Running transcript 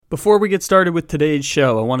Before we get started with today's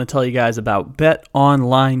show, I want to tell you guys about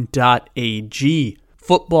betonline.ag.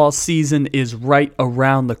 Football season is right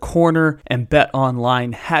around the corner, and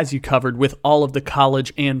BetOnline has you covered with all of the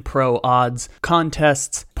college and pro odds,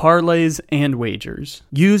 contests, parlays, and wagers.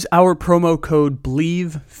 Use our promo code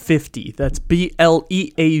BLEAV50, that's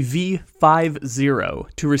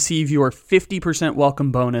BLEAV50, to receive your 50%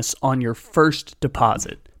 welcome bonus on your first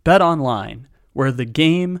deposit. BetOnline, where the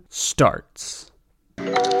game starts.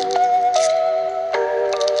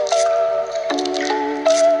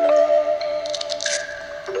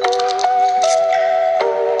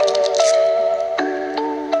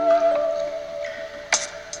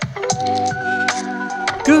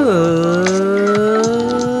 Good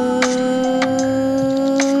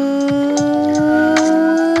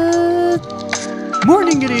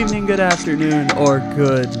morning, good evening, good afternoon, or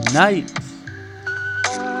good night.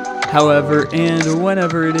 However and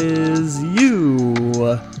whenever it is you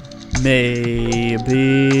may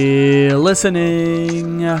be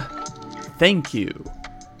listening, thank you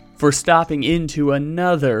for stopping into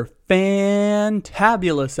another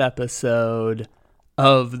fantabulous episode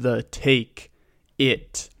of the Take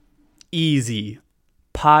It Easy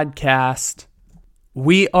podcast.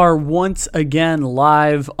 We are once again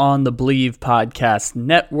live on the Believe Podcast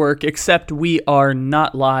Network, except we are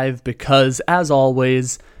not live because, as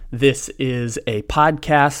always, this is a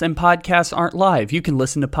podcast, and podcasts aren't live. You can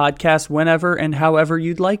listen to podcasts whenever and however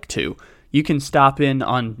you'd like to. You can stop in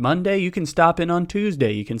on Monday, you can stop in on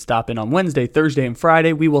Tuesday, you can stop in on Wednesday, Thursday, and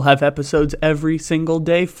Friday. We will have episodes every single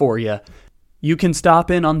day for you. You can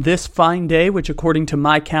stop in on this fine day, which according to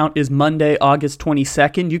my count is Monday, August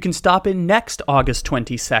 22nd. You can stop in next August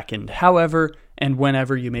 22nd. However and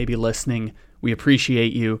whenever you may be listening, we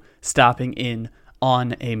appreciate you stopping in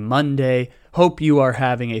on a Monday. Hope you are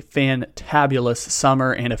having a fantabulous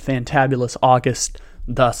summer and a fantabulous August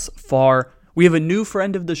thus far. We have a new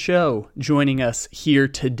friend of the show joining us here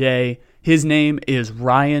today. His name is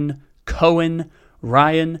Ryan Cohen.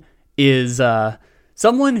 Ryan is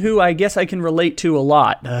someone who I guess I can relate to a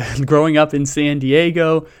lot. Growing up in San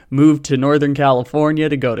Diego, moved to Northern California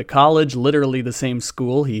to go to college, literally the same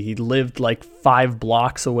school. He lived like 5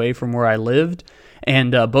 blocks away from where I lived.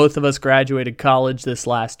 And both of us graduated college this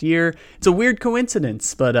last year. It's a weird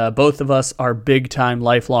coincidence, but both of us are big-time,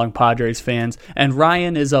 lifelong Padres fans. And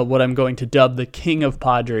Ryan is what I'm going to dub the king of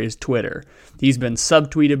Padres Twitter. He's been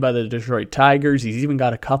subtweeted by the Detroit Tigers. He's even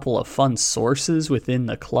got a couple of fun sources within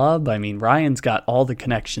the club. I mean, Ryan's got all the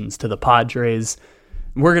connections to the Padres.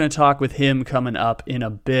 We're going to talk with him coming up in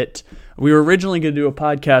a bit. We were originally going to do a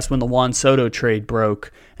podcast when the Juan Soto trade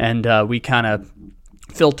broke, and we kind of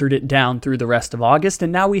filtered it down through the rest of August,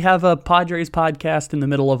 and now we have a Padres podcast in the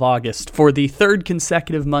middle of August. For the third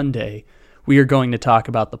consecutive Monday, we are going to talk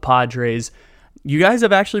about the Padres. You guys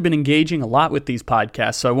have actually been engaging a lot with these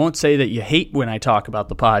podcasts, so I won't say that you hate when I talk about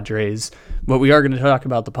the Padres, but we are going to talk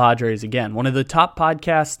about the Padres again. One of the top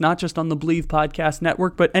podcasts, not just on the Believe Podcast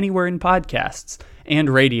Network, but anywhere in podcasts and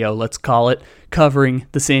radio, let's call it, covering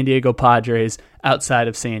the San Diego Padres outside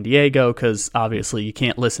of San Diego, because obviously you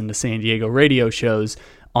can't listen to San Diego radio shows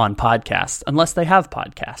on podcasts unless they have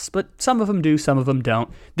podcasts, but some of them do, some of them don't.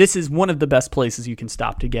 This is one of the best places you can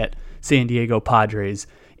stop to get San Diego Padres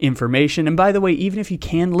information. And by the way, even if you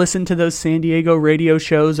can listen to those San Diego radio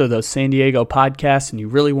shows or those San Diego podcasts and you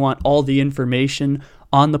really want all the information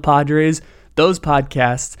on the Padres, those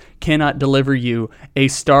podcasts cannot deliver you a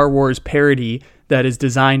Star Wars parody that is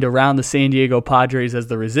designed around the San Diego Padres as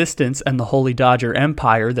the Resistance and the Holy Dodger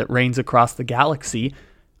Empire that reigns across the galaxy.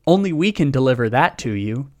 Only we can deliver that to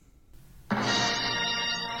you.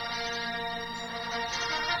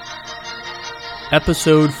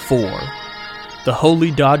 Episode 4. The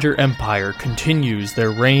Holy Dodger Empire continues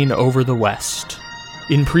their reign over the West.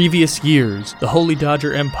 In previous years, the Holy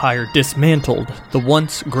Dodger Empire dismantled the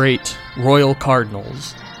once great Royal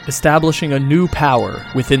Cardinals, establishing a new power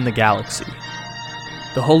within the galaxy.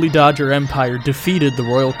 The Holy Dodger Empire defeated the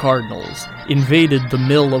Royal Cardinals, invaded the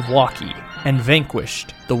Milwaukee, and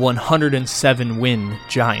vanquished the 107-win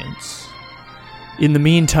Giants. In the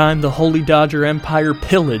meantime, the Holy Dodger Empire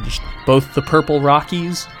pillaged both the Purple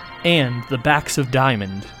Rockies and the Backs of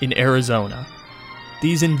Diamond in Arizona.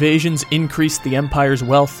 These invasions increased the Empire's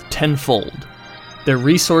wealth tenfold. Their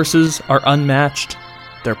resources are unmatched,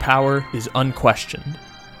 their power is unquestioned.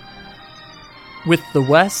 With the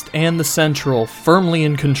West and the Central firmly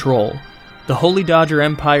in control, the Holy Dodger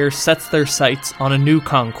Empire sets their sights on a new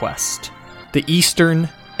conquest, the Eastern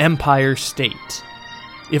Empire State.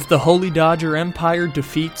 If the Holy Dodger Empire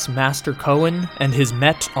defeats Master Cohen and his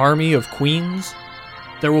Met army of queens,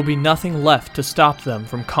 there will be nothing left to stop them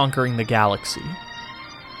from conquering the galaxy.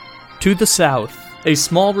 To the south, a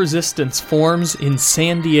small resistance forms in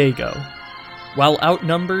San Diego. While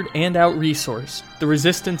outnumbered and out-resourced, the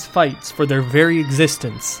resistance fights for their very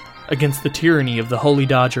existence against the tyranny of the Holy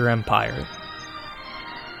Dodger Empire.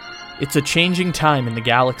 It's a changing time in the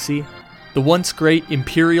galaxy. The once great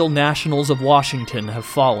Imperial Nationals of Washington have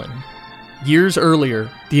fallen. Years earlier,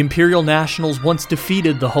 the Imperial Nationals once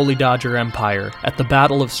defeated the Holy Dodger Empire at the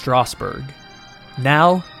Battle of Strasbourg.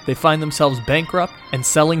 Now, they find themselves bankrupt and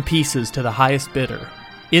selling pieces to the highest bidder.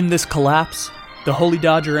 In this collapse, the Holy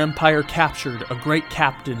Dodger Empire captured a great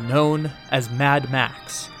captain known as Mad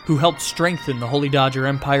Max, who helped strengthen the Holy Dodger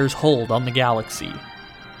Empire's hold on the galaxy.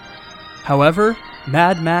 However,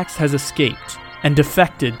 Mad Max has escaped and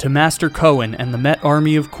defected to Master Cohen and the Met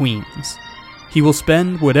Army of Queens. He will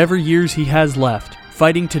spend whatever years he has left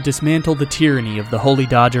fighting to dismantle the tyranny of the Holy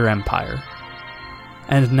Dodger Empire.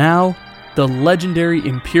 And now, the legendary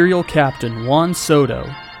Imperial Captain Juan Soto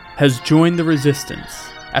has joined the Resistance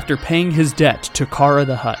after paying his debt to Kara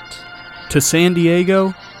the Hutt. To San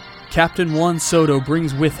Diego, Captain Juan Soto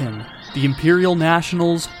brings with him the Imperial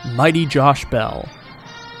Nationals' mighty Josh Bell.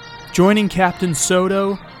 Joining Captain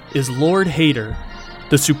Soto is Lord Hader,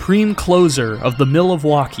 the supreme closer of the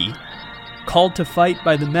Milwaukee, called to fight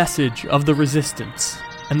by the message of the Resistance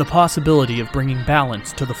and the possibility of bringing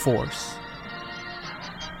balance to the Force.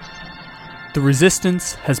 The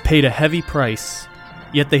Resistance has paid a heavy price,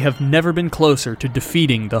 yet they have never been closer to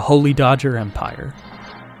defeating the Holy Dodger Empire.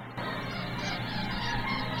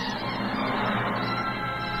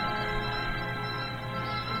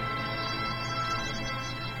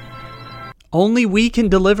 Only we can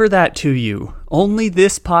deliver that to you. Only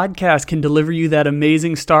this podcast can deliver you that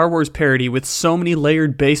amazing Star Wars parody with so many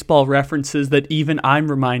layered baseball references that even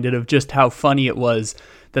I'm reminded of just how funny it was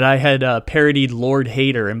that I had parodied Lord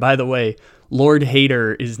Hader. And by the way, Lord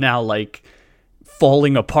Hader is now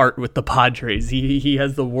falling apart with the Padres. He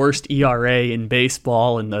has the worst ERA in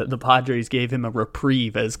baseball, and the Padres gave him a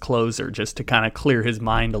reprieve as closer just to kind of clear his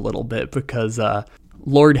mind a little bit because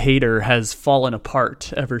Lord Hader has fallen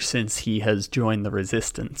apart ever since he has joined the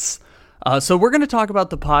Resistance. So we're going to talk about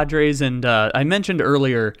the Padres, and I mentioned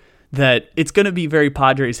earlier that it's going to be very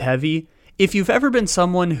Padres heavy. If you've ever been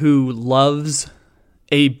someone who loves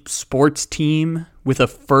a sports team with a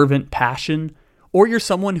fervent passion, or you're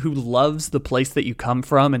someone who loves the place that you come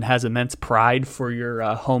from and has immense pride for your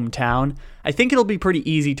hometown, I think it'll be pretty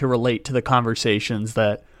easy to relate to the conversations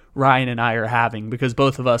that Ryan and I are having, because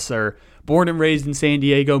both of us are born and raised in San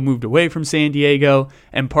Diego, moved away from San Diego,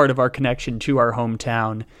 and part of our connection to our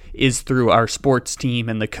hometown is through our sports team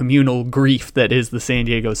and the communal grief that is the San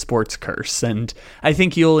Diego sports curse. And I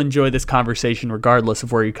think you'll enjoy this conversation regardless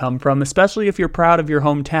of where you come from, especially if you're proud of your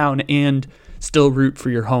hometown and still root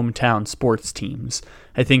for your hometown sports teams.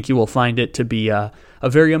 I think you will find it to be a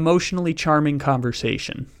very emotionally charming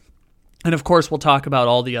conversation. And of course, we'll talk about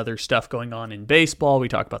all the other stuff going on in baseball. We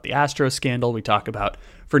talk about the Astros scandal. We talk about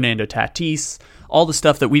Fernando Tatis. All the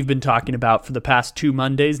stuff that we've been talking about for the past 2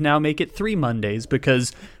 Mondays now make it 3 Mondays,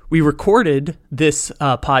 because we recorded this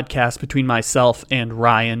podcast between myself and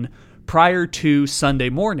Ryan prior to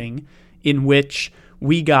Sunday morning, in which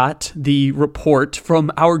we got the report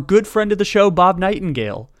from our good friend of the show, Bob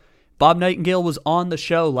Nightingale. Bob Nightingale was on the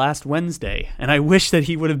show last Wednesday, and I wish that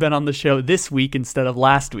he would have been on the show this week instead of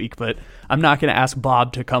last week, but I'm not going to ask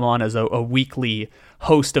Bob to come on as a weekly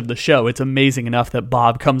host of the show. It's amazing enough that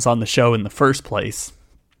Bob comes on the show in the first place.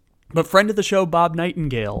 But friend of the show, Bob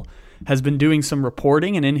Nightingale, has been doing some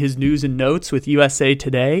reporting, and in his news and notes with USA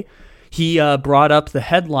Today, he brought up the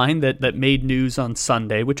headline that made news on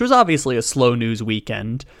Sunday, which was obviously a slow news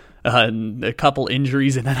weekend. A couple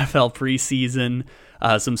injuries in NFL preseason,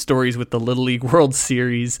 some stories with the Little League World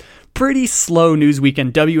Series. Pretty slow news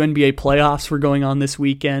weekend. WNBA playoffs were going on this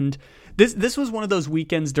weekend. This was one of those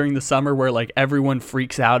weekends during the summer where everyone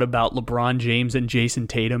freaks out about LeBron James and Jason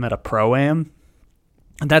Tatum at a Pro-Am.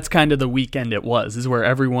 And that's kind of the weekend it was, is where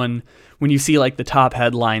everyone, when you see the top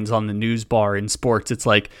headlines on the news bar in sports, it's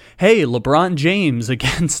hey, LeBron James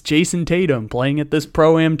against Jason Tatum playing at this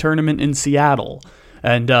Pro-Am tournament in Seattle.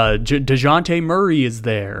 And DeJounte Murray is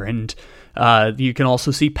there, and you can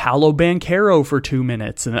also see Paolo Banchero for 2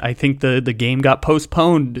 minutes, and I think the game got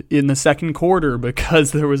postponed in the second quarter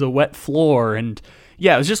because there was a wet floor, and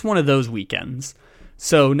yeah, it was just one of those weekends.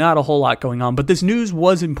 So not a whole lot going on, but this news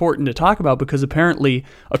was important to talk about because apparently,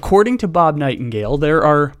 according to Bob Nightingale, there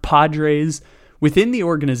are Padres within the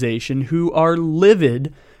organization who are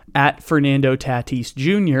livid at Fernando Tatis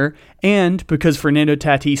Jr., and because Fernando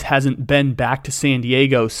Tatis hasn't been back to San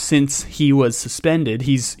Diego since he was suspended,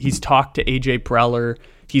 he's talked to AJ Preller,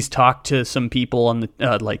 He's talked to some people on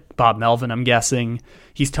the like Bob Melvin, I'm guessing.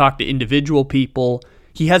 He's talked to individual people.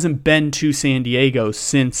 He hasn't been to San Diego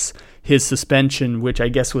since his suspension, which I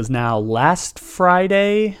guess was now last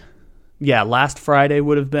Friday. Yeah, last Friday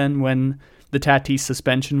would have been when the Tatis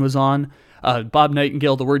suspension was on. Bob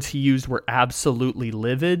Nightingale, the words he used were absolutely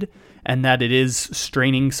livid, and that it is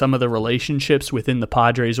straining some of the relationships within the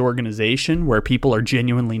Padres organization where people are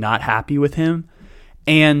genuinely not happy with him.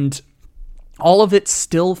 And all of it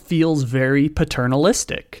still feels very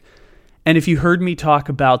paternalistic. And if you heard me talk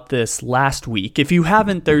about this last week, if you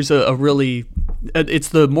haven't, there's it's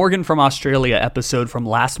the Morgan from Australia episode from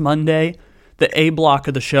last Monday. The A block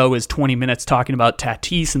of the show is 20 minutes talking about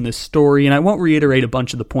Tatis and this story, and I won't reiterate a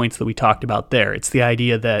bunch of the points that we talked about there. It's the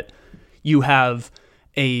idea that you have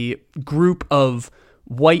a group of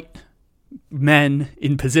white men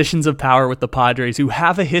in positions of power with the Padres who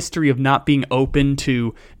have a history of not being open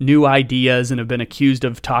to new ideas and have been accused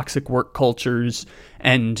of toxic work cultures.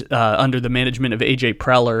 And under the management of AJ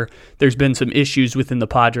Preller, there's been some issues within the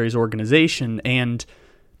Padres organization. And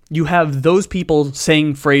you have those people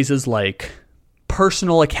saying phrases like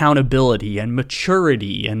personal accountability and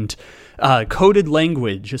maturity and coded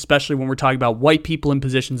language, especially when we're talking about white people in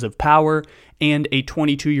positions of power and a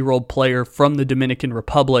 22-year-old player from the Dominican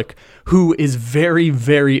Republic who is very,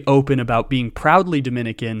 very open about being proudly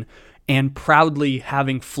Dominican and proudly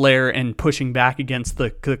having flair and pushing back against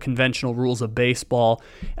the conventional rules of baseball.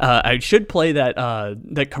 I should play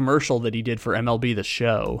that commercial that he did for MLB The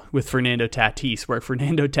Show with Fernando Tatis, where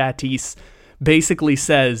Fernando Tatis basically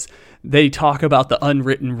says, they talk about the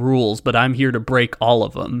unwritten rules, but I'm here to break all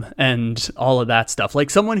of them and all of that stuff.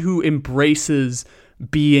 Like someone who embraces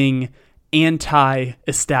being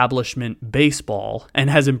anti-establishment baseball and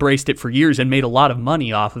has embraced it for years and made a lot of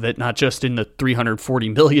money off of it, not just in the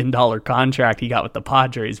 $340 million contract he got with the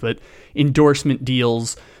Padres, but endorsement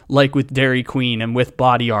deals like with Dairy Queen and with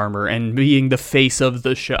Body Armor and being the face of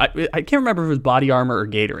the show. I can't remember if it was Body Armor or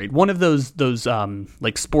Gatorade. One of those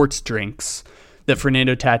like sports drinks that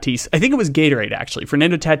Fernando Tatis, I think it was Gatorade actually.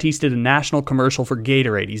 Fernando Tatis did a national commercial for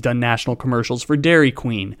Gatorade. He's done national commercials for Dairy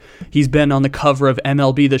Queen. He's been on the cover of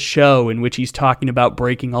MLB The Show, in which he's talking about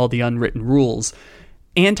breaking all the unwritten rules.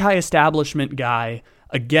 Anti-establishment guy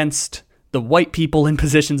against the white people in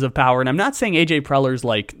positions of power. And I'm not saying AJ Preller's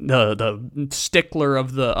like the stickler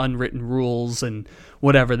of the unwritten rules and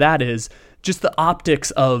whatever that is. Just the optics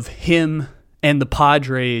of him and the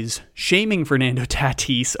Padres shaming Fernando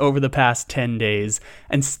Tatis over the past 10 days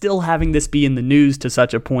and still having this be in the news to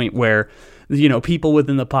such a point where, you know, people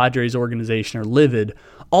within the Padres organization are livid.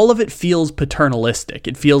 All of it feels paternalistic.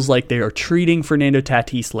 It feels like they are treating Fernando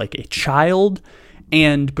Tatis like a child.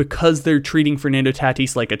 And because they're treating Fernando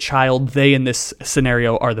Tatis like a child, they in this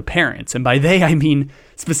scenario are the parents. And by they, I mean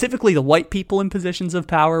specifically the white people in positions of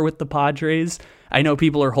power with the Padres. I know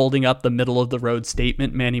people are holding up the middle-of-the-road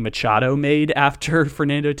statement Manny Machado made after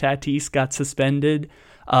Fernando Tatis got suspended.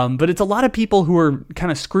 But it's a lot of people who are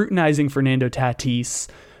kind of scrutinizing Fernando Tatis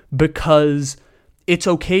because it's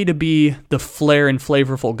okay to be the flair and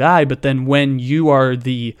flavorful guy, but then when you are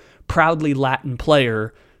the proudly Latin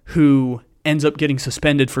player who ends up getting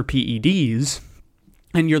suspended for PEDs,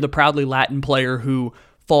 and you're the proudly Latin player who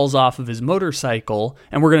falls off of his motorcycle,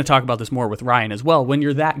 and we're going to talk about this more with Ryan as well, when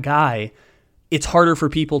you're that guy, it's harder for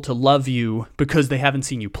people to love you because they haven't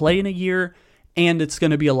seen you play in a year, and it's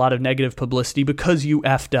going to be a lot of negative publicity because you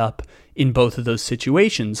effed up in both of those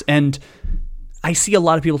situations. And I see a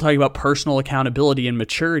lot of people talking about personal accountability and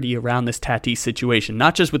maturity around this Tatis situation,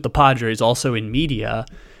 not just with the Padres, also in media.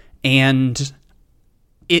 And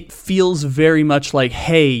it feels very much like,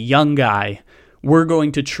 hey, young guy, we're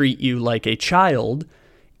going to treat you like a child,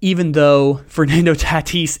 even though Fernando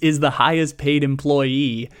Tatis is the highest paid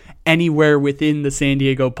employee anywhere within the San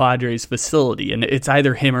Diego Padres facility. And it's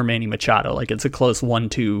either him or Manny Machado. Like, it's a close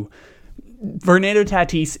 1-2. Fernando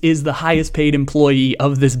Tatis is the highest paid employee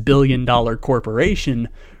of this billion-dollar corporation.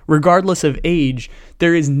 Regardless of age,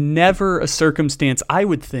 there is never a circumstance, I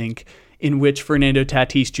would think, in which Fernando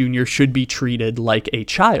Tatis Jr. should be treated like a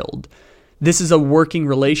child. This is a working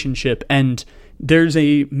relationship, and there's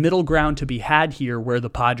a middle ground to be had here where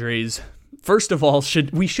the Padres, first of all,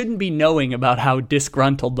 we shouldn't be knowing about how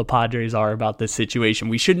disgruntled the Padres are about this situation.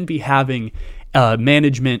 We shouldn't be having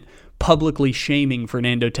management publicly shaming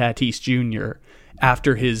Fernando Tatis Jr.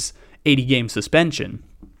 after his 80-game suspension.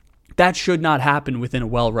 That should not happen within a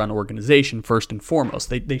well-run organization, first and foremost.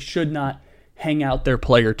 They should not hang out their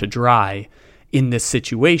player to dry in this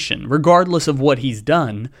situation. Regardless of what he's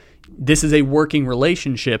done, this is a working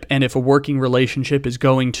relationship, and if a working relationship is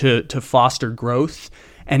going to foster growth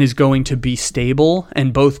and is going to be stable,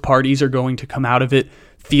 and both parties are going to come out of it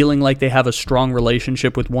feeling like they have a strong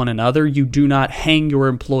relationship with one another, you do not hang your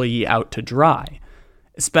employee out to dry,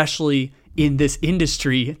 especially in this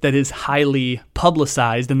industry that is highly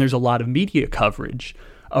publicized and there's a lot of media coverage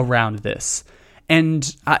around this.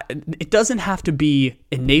 And it doesn't have to be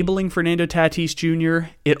enabling Fernando Tatis Jr.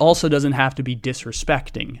 It also doesn't have to be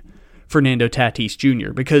disrespecting Fernando Tatis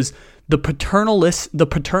Jr. because the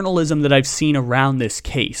paternalism that I've seen around this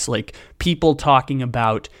case, like people talking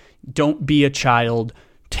about don't be a child,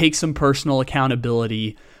 take some personal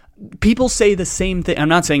accountability. People say the same thing. I'm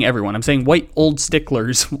not saying everyone. I'm saying white old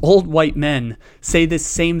sticklers, old white men say this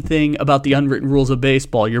same thing about the unwritten rules of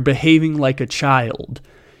baseball. You're behaving like a child.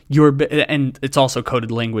 And it's also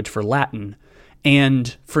coded language for Latin.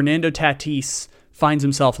 And Fernando Tatis finds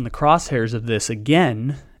himself in the crosshairs of this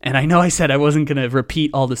again. And I know I said I wasn't going to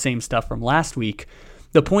repeat all the same stuff from last week.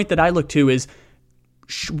 The point that I look to is,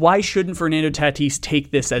 why shouldn't Fernando Tatis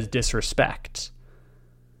take this as disrespect?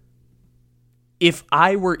 If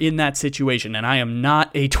I were in that situation, and I am not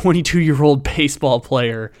a 22-year-old baseball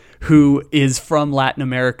player who is from Latin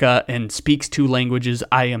America and speaks 2 languages,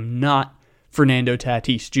 I am not Fernando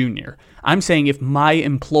Tatis Jr. I'm saying if my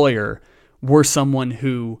employer were someone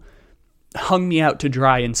who hung me out to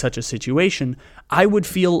dry in such a situation, I would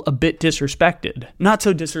feel a bit disrespected. Not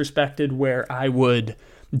so disrespected where I would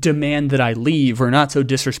demand that I leave, or not so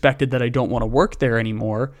disrespected that I don't want to work there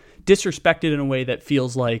anymore. Disrespected in a way that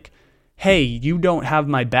feels like, hey, you don't have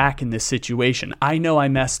my back in this situation. I know I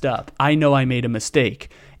messed up. I know I made a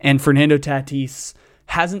mistake. And Fernando Tatis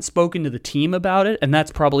hasn't spoken to the team about it, and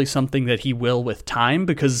that's probably something that he will with time,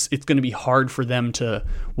 because it's going to be hard for them to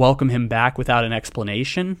welcome him back without an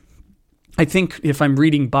explanation. I think if I'm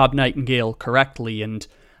reading Bob Nightingale correctly, and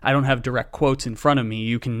I don't have direct quotes in front of me,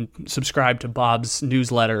 you can subscribe to Bob's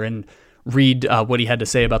newsletter and read what he had to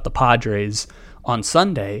say about the Padres on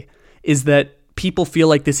Sunday, is that people feel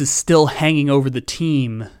like this is still hanging over the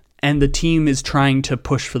team, and the team is trying to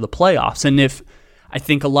push for the playoffs. And I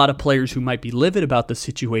think a lot of players who might be livid about the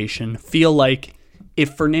situation feel like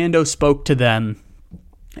if Fernando spoke to them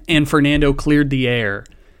and Fernando cleared the air,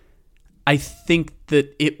 I think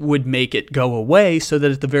that it would make it go away, so that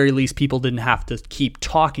at the very least people didn't have to keep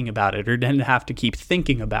talking about it or didn't have to keep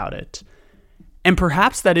thinking about it. And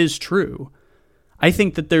perhaps that is true. I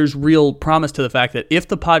think that there's real promise to the fact that if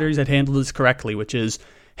the Padres had handled this correctly, which is,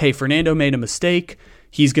 hey, Fernando made a mistake,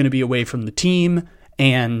 he's going to be away from the team,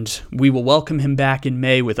 and we will welcome him back in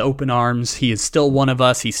May with open arms. He is still one of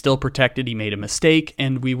us. He's still protected. He made a mistake,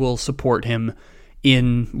 and we will support him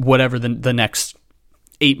in whatever the next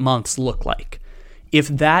 8 months look like. If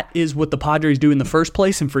that is what the Padres do in the first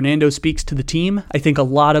place and Fernando speaks to the team, I think a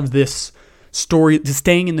lot of this story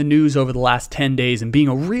staying in the news over the last 10 days and being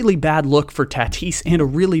a really bad look for Tatis and a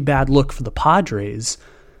really bad look for the Padres,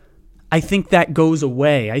 I think that goes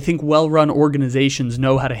away. I think well-run organizations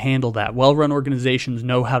know how to handle that. Well-run organizations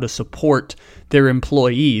know how to support their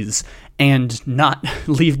employees and not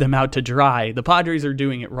leave them out to dry. The Padres are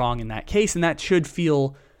doing it wrong in that case, and that should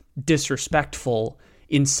feel disrespectful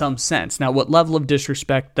in some sense. Now, what level of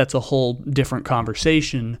disrespect, that's a whole different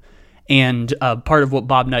conversation. And part of what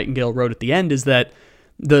Bob Nightingale wrote at the end is that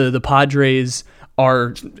the Padres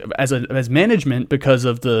are, as management, because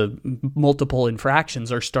of the multiple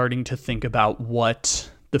infractions, are starting to think about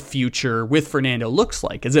what the future with Fernando looks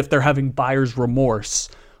like, as if they're having buyer's remorse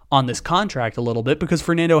on this contract a little bit, because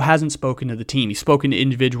Fernando hasn't spoken to the team. He's spoken to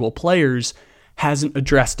individual players, hasn't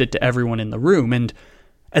addressed it to everyone in the room. And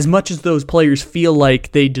as much as those players feel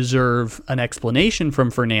like they deserve an explanation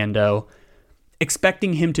from Fernando,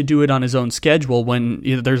 expecting him to do it on his own schedule when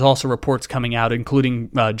there's also reports coming out, including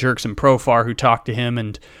Jerks and Profar, who talked to him,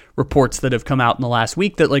 and reports that have come out in the last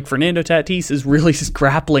week that like Fernando Tatis is really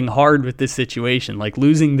grappling hard with this situation. Like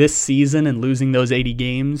losing this season and losing those 80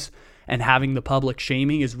 games and having the public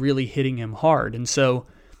shaming is really hitting him hard. And so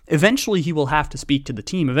eventually he will have to speak to the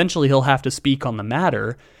team. Eventually he'll have to speak on the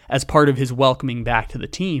matter as part of his welcoming back to the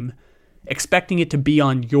team. Expecting it to be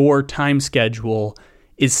on your time schedule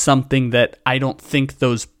is something that I don't think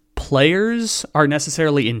those players are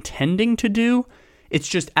necessarily intending to do. It's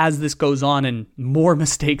just as this goes on and more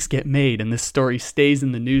mistakes get made and this story stays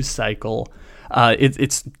in the news cycle,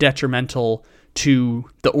 it's detrimental to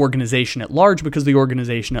the organization at large, because the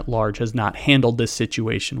organization at large has not handled this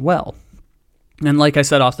situation well. And like I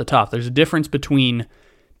said off the top, there's a difference between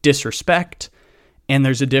disrespect and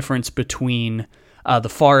there's a difference between the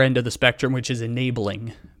far end of the spectrum, which is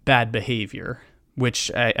enabling bad behavior, which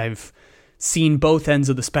I've seen both ends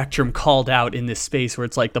of the spectrum called out in this space where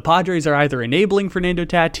it's like the Padres are either enabling Fernando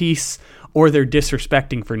Tatis or they're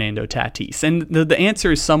disrespecting Fernando Tatis. And the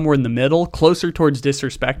answer is somewhere in the middle, closer towards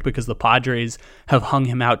disrespect, because the Padres have hung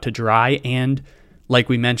him out to dry and, like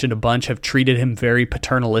we mentioned a bunch, have treated him very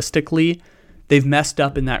paternalistically. They've messed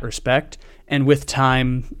up in that respect, and with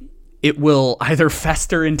time, it will either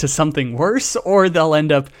fester into something worse or they'll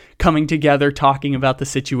end up coming together, talking about the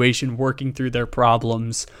situation, working through their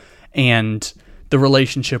problems, and the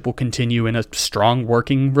relationship will continue in a strong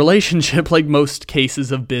working relationship like most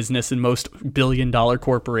cases of business and most billion-dollar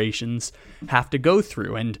corporations have to go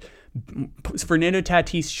through. And Fernando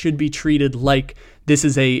Tatis should be treated like this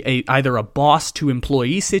is either a boss to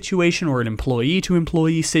employee situation or an employee to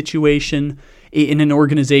employee situation in an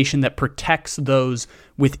organization that protects those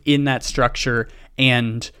within that structure.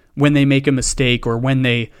 And when they make a mistake or when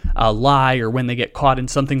they lie or when they get caught in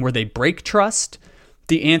something where they break trust,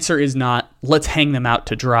 the answer is not, let's hang them out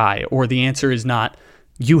to dry, or the answer is not,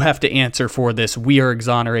 you have to answer for this, we are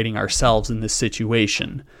exonerating ourselves in this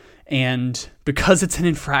situation. And because it's an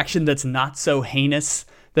infraction that's not so heinous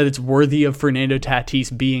that it's worthy of Fernando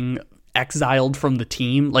Tatis being exiled from the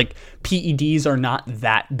team, like PEDs are not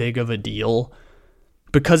that big of a deal.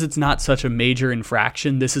 Because it's not such a major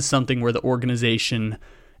infraction, this is something where the organization,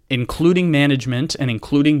 including management and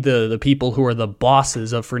including the people who are the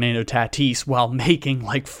bosses of Fernando Tatis, while making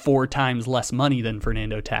like 4 times less money than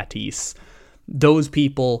Fernando Tatis, those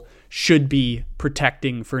people should be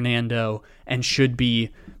protecting Fernando and should be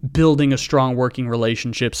building a strong working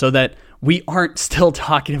relationship so that we aren't still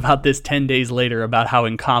talking about this 10 days later about how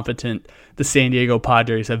incompetent the San Diego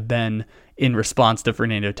Padres have been in response to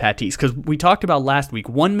Fernando Tatis. Because we talked about last week,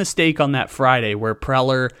 one mistake on that Friday where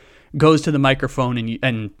Preller goes to the microphone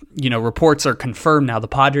and reports are confirmed now. The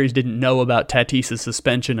Padres didn't know about Tatis'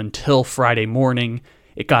 suspension until Friday morning.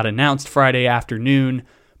 It got announced Friday afternoon.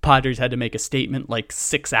 Padres had to make a statement like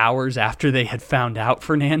 6 hours after they had found out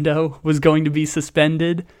Fernando was going to be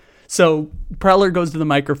suspended. So Preller goes to the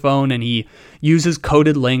microphone and he uses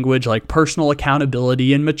coded language like personal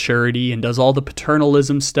accountability and maturity and does all the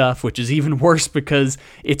paternalism stuff, which is even worse because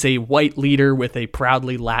it's a white leader with a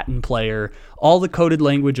proudly Latin player. All the coded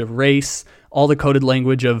language of race, all the coded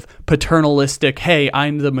language of paternalistic, hey,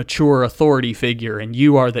 I'm the mature authority figure and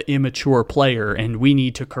you are the immature player and we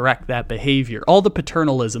need to correct that behavior. All the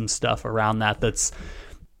paternalism stuff around that's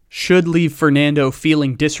should leave Fernando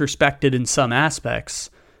feeling disrespected in some aspects.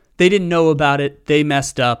 They didn't know about it. They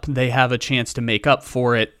messed up. They have a chance to make up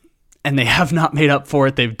for it, and they have not made up for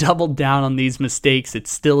it. They've doubled down on these mistakes.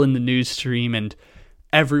 It's still in the news stream, and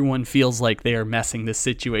everyone feels like they are messing this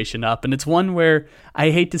situation up. And it's one where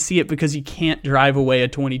I hate to see it because you can't drive away a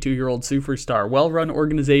 22-year-old superstar. Well-run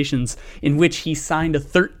organizations in which he signed a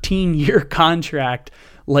 13-year contract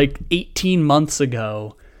like 18 months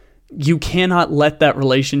ago. You cannot let that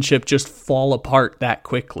relationship just fall apart that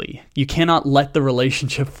quickly. You cannot let the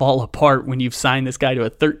relationship fall apart when you've signed this guy to a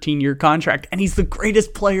 13-year contract, and he's the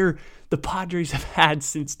greatest player the Padres have had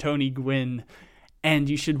since Tony Gwynn. And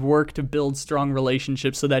you should work to build strong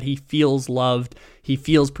relationships so that he feels loved, he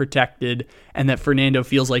feels protected, and that Fernando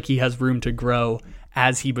feels like he has room to grow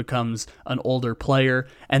as he becomes an older player.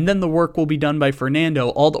 And then the work will be done by Fernando.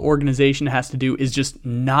 All the organization has to do is just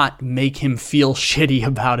not make him feel shitty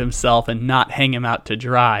about himself and not hang him out to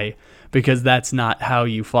dry, because that's not how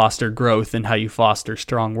you foster growth and how you foster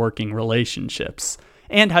strong working relationships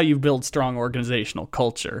and how you build strong organizational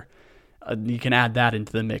culture. You can add that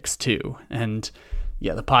into the mix too. And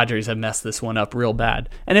yeah, the Padres have messed this one up real bad.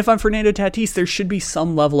 And if I'm Fernando Tatis, there should be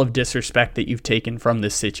some level of disrespect that you've taken from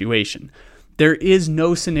this situation. There is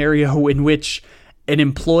no scenario in which an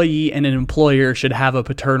employee and an employer should have a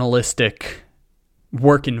paternalistic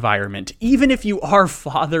work environment. Even if you are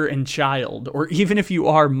father and child, or even if you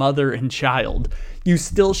are mother and child, you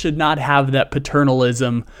still should not have that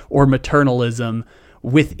paternalism or maternalism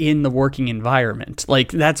within the working environment.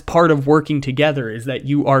 Like, that's part of working together, is that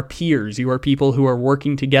you are peers. You are people who are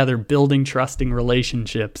working together, building trusting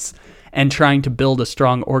relationships and trying to build a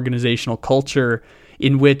strong organizational culture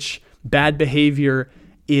in which bad behavior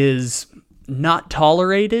is not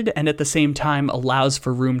tolerated and at the same time allows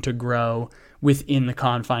for room to grow within the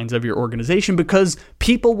confines of your organization, because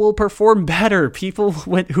people will perform better. People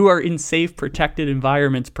who are in safe, protected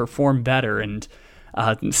environments perform better. And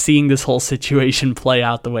seeing this whole situation play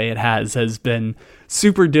out the way it has been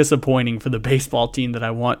super disappointing for the baseball team that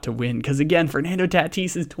I want to win. Because again, Fernando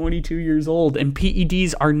Tatis is 22 years old and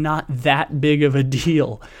PEDs are not that big of a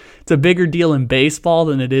deal. It's a bigger deal in baseball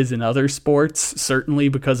than it is in other sports, certainly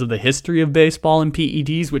because of the history of baseball and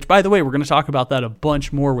PEDs, which, by the way, we're going to talk about that a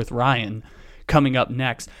bunch more with Ryan coming up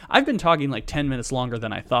next. I've been talking like 10 minutes longer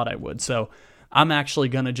than I thought I would, so I'm actually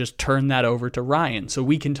going to just turn that over to Ryan so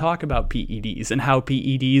we can talk about PEDs and how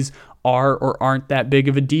PEDs are or aren't that big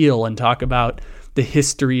of a deal, and talk about the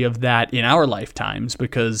history of that in our lifetimes,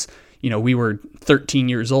 because we were 13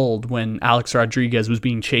 years old when Alex Rodriguez was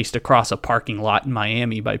being chased across a parking lot in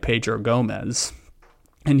Miami by Pedro Gomez,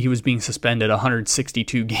 and he was being suspended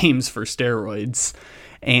 162 games for steroids.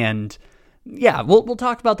 And yeah, we'll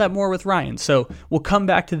talk about that more with Ryan. So we'll come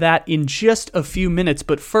back to that in just a few minutes.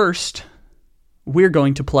 But first, we're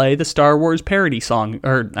going to play the Star Wars parody song,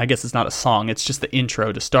 or I guess it's not a song, it's just the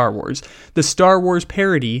intro to Star Wars. The Star Wars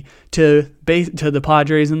parody to the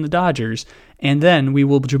Padres and the Dodgers. And then we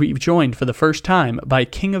will be joined for the first time by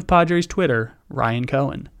King of Padres Twitter, Ryan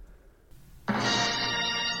Cohen.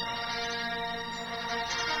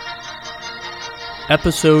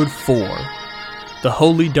 Episode 4. The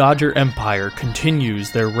Holy Dodger Empire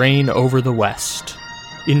continues their reign over the West.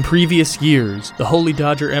 In previous years, the Holy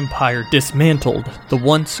Dodger Empire dismantled the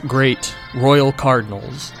once great Royal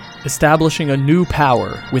Cardinals, establishing a new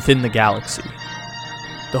power within the galaxy.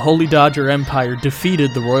 The Holy Dodger Empire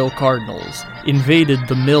defeated the Royal Cardinals, invaded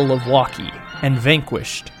the Milwaukee, and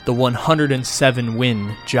vanquished the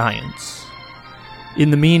 107-win Giants.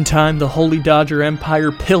 In the meantime, the Holy Dodger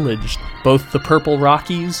Empire pillaged both the Purple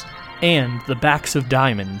Rockies and the Backs of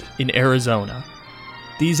Diamond in Arizona.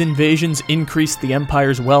 These invasions increased the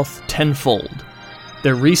Empire's wealth tenfold.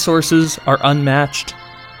 Their resources are unmatched,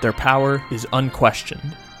 their power is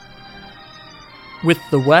unquestioned. With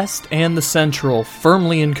the West and the Central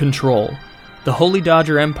firmly in control, the Holy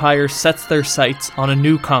Dodger Empire sets their sights on a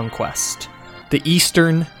new conquest, the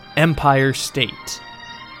Eastern Empire State.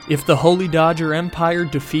 If the Holy Dodger Empire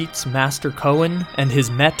defeats Master Cohen and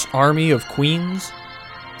his Met army of queens,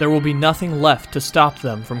 there will be nothing left to stop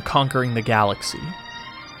them from conquering the galaxy.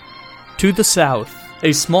 To the south,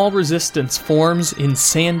 a small resistance forms in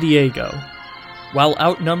San Diego. While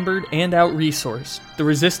outnumbered and out-resourced, the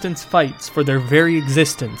resistance fights for their very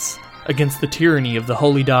existence against the tyranny of the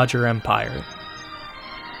Holy Dodger Empire.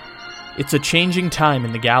 It's a changing time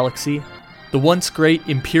in the galaxy. The once great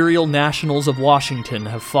Imperial Nationals of Washington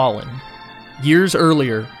have fallen. Years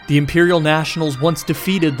earlier, the Imperial Nationals once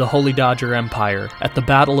defeated the Holy Dodger Empire at the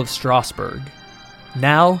Battle of Strasbourg.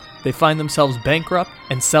 Now, they find themselves bankrupt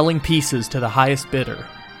and selling pieces to the highest bidder.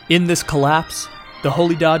 In this collapse, the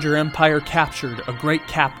Holy Dodger Empire captured a great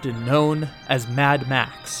captain known as Mad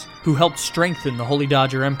Max, who helped strengthen the Holy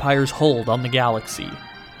Dodger Empire's hold on the galaxy.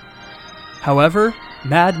 However,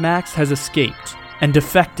 Mad Max has escaped and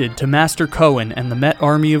defected to Master Cohen and the Met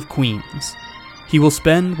Army of Queens. He will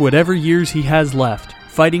spend whatever years he has left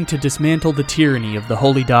fighting to dismantle the tyranny of the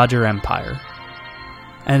Holy Dodger Empire.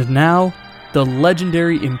 And now, the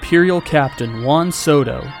legendary Imperial Captain Juan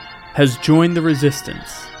Soto has joined the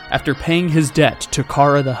Resistance after paying his debt to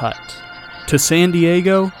Kara the Hutt. To San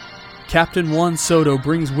Diego, Captain Juan Soto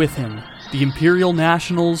brings with him the Imperial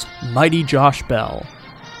Nationals' mighty Josh Bell.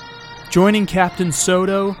 Joining Captain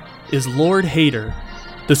Soto is Lord Hader,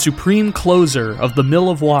 the supreme closer of the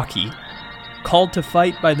Milwaukee, called to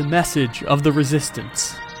fight by the message of the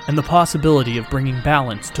Resistance and the possibility of bringing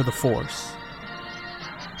balance to the Force.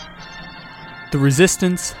 The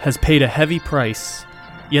Resistance has paid a heavy price,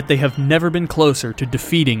 yet they have never been closer to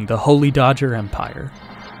defeating the Holy Dodger Empire.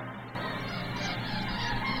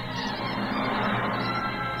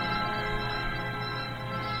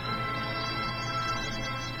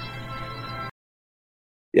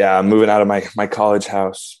 Yeah, I'm moving out of my college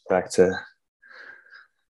house back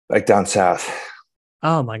down south.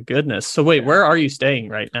 Oh my goodness. So wait, where are you staying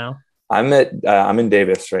right now? I'm in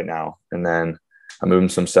Davis right now, and then I'm moving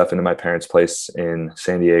some stuff into my parents' place in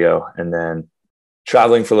San Diego, and then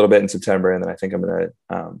traveling for a little bit in September, and then I think I'm going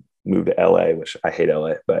to move to LA, which I hate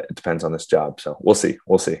LA, but it depends on this job. So we'll see.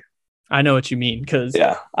 I know what you mean, because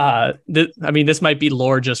yeah. This might be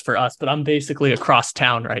lore just for us, but I'm basically across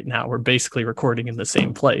town right now. We're basically recording in the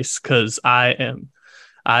same place because I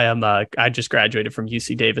just graduated from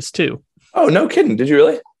UC Davis too. Oh, no kidding. Did you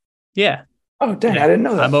really? Yeah. Oh, dang. Yeah. I didn't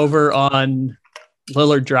know that. I'm over on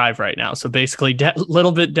Lillard Drive right now. So basically a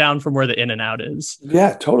little bit down from where the In-N-Out is.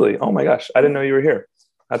 Yeah, totally. Oh my gosh. I didn't know you were here.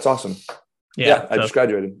 That's awesome. Yeah, I just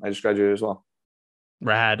graduated as well.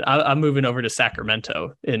 Rad. I'm moving over to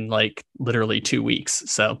Sacramento in like literally 2 weeks.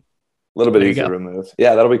 So a little bit easier to move.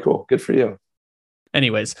 Yeah, that'll be cool. Good for you.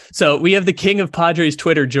 Anyways, so we have the king of Padres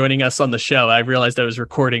Twitter joining us on the show. I realized I was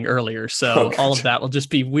recording earlier, so all of that will just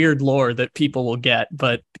be weird lore that people will get.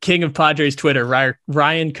 But king of Padres Twitter,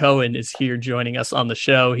 Ryan Cohen, is here joining us on the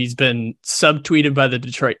show. He's been subtweeted by the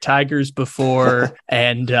Detroit Tigers before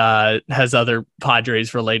and has other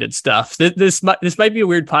Padres related stuff. This might be a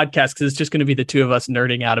weird podcast because it's just going to be the two of us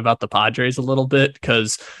nerding out about the Padres a little bit,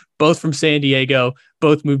 because both from San Diego,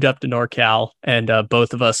 both moved up to NorCal, and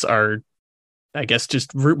both of us are, I guess,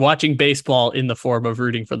 just watching baseball in the form of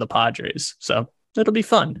rooting for the Padres. So it'll be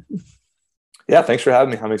fun. Yeah, thanks for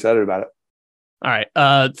having me. I'm excited about it. All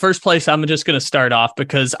right. First place, I'm just going to start off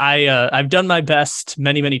because I've done my best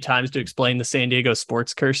many, many times to explain the San Diego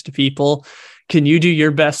sports curse to people. Can you do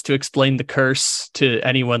your best to explain the curse to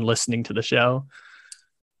anyone listening to the show?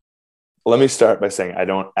 Let me start by saying I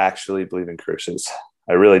don't actually believe in curses.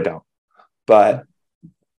 I really don't. But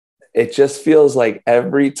it just feels like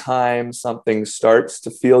every time something starts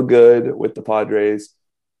to feel good with the Padres,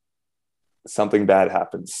 something bad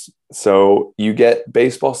happens. So you get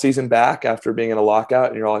baseball season back after being in a lockout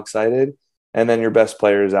and you're all excited. And then your best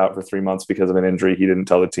player is out for 3 months because of an injury he didn't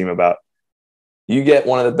tell the team about. You get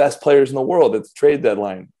one of the best players in the world at the trade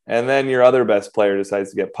deadline. And then your other best player decides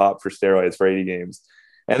to get popped for steroids for 80 games.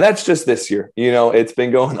 And that's just this year. It's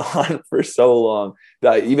been going on for so long.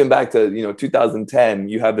 Even back to, 2010,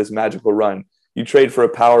 you have this magical run. You trade for a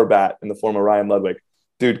power bat in the form of Ryan Ludwig.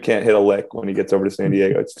 Dude can't hit a lick when he gets over to San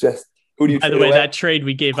Diego. It's just, who do you By the way, away? That trade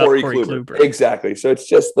we gave Corey up Corey Kluber. Exactly. So it's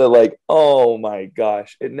just the oh my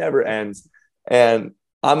gosh, it never ends. And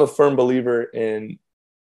I'm a firm believer in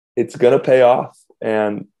it's going to pay off.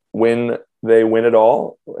 And when they win it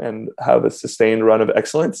all and have a sustained run of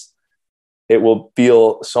excellence, it will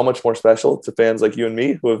feel so much more special to fans like you and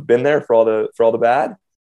me who have been there for all the bad.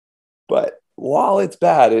 But while it's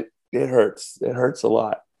bad, it hurts. It hurts a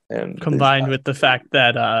lot. And combined with the fact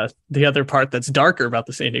that the other part that's darker about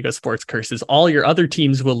the San Diego sports curse is all your other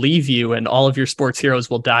teams will leave you and all of your sports heroes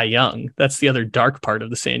will die young. That's the other dark part of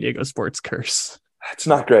the San Diego sports curse. It's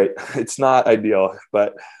not great. It's not ideal,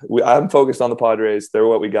 but I'm focused on the Padres. They're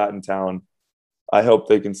what we got in town. I hope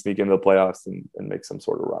they can sneak into the playoffs and make some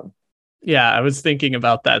sort of run. Yeah, I was thinking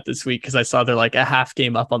about that this week because I saw they're like a half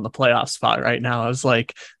game up on the playoff spot right now. I was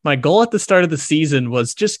like, my goal at the start of the season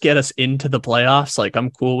was just get us into the playoffs. Like,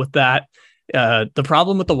 I'm cool with that. The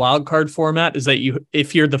problem with the wild card format is that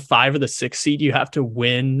if you're the 5 or the 6 seed, you have to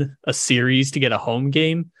win a series to get a home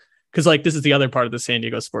game. Because this is the other part of the San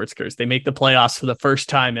Diego sports curse. They make the playoffs for the first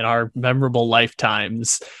time in our memorable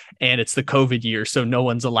lifetimes, and it's the COVID year, so no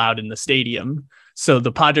one's allowed in the stadium. So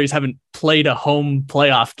the Padres haven't played a home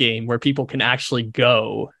playoff game where people can actually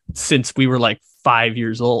go since we were 5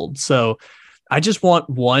 years old. So I just want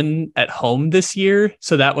one at home this year,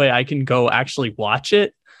 so that way I can go actually watch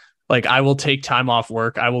it. I will take time off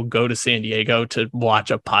work. I will go to San Diego to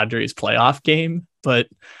watch a Padres playoff game, but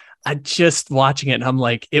I just watching it and I'm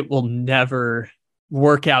like, it will never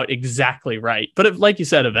work out exactly right. But like you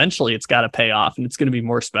said, eventually it's got to pay off and it's going to be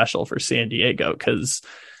more special for San Diego because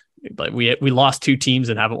we lost 2 teams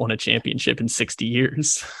and haven't won a championship in 60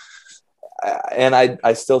 years. And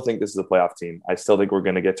I still think this is a playoff team. I still think we're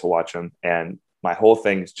going to get to watch them. And my whole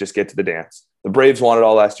thing is just get to the dance. The Braves won it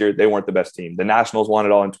all last year. They weren't the best team. The Nationals won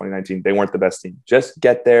it all in 2019. They weren't the best team. Just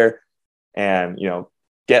get there and,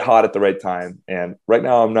 get hot at the right time. And right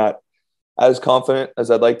now I'm not as confident as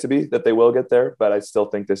I'd like to be that they will get there, but I still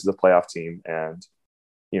think this is a playoff team and,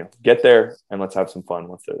 get there and let's have some fun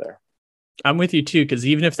once they're there. I'm with you too, because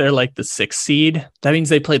even if they're the 6th seed, that means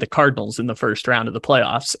they play the Cardinals in the first round of the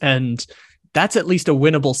playoffs. And that's at least a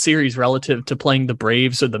winnable series relative to playing the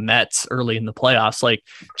Braves or the Mets early in the playoffs.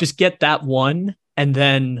 Just get that one. And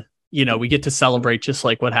then, we get to celebrate just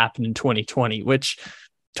like what happened in 2020, which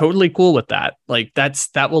totally cool with that.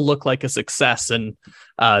 That will look like a success. And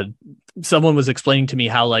someone was explaining to me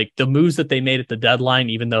how the moves that they made at the deadline,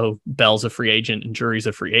 even though Bell's a free agent and Drury's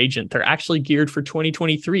a free agent, they're actually geared for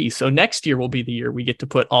 2023. So next year will be the year we get to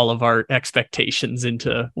put all of our expectations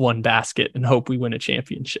into one basket and hope we win a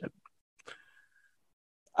championship.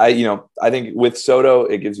 I think with Soto,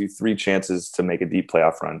 it gives you 3 chances to make a deep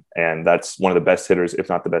playoff run. And that's one of the best hitters, if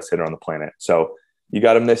not the best hitter on the planet. So you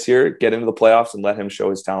got him this year, get into the playoffs and let him show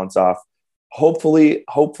his talents off. Hopefully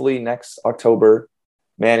next October,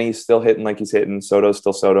 Manny's still hitting like he's hitting, Soto's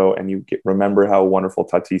still Soto, and remember how wonderful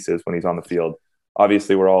Tatis is when he's on the field.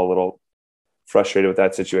 Obviously, we're all a little frustrated with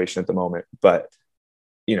that situation at the moment, but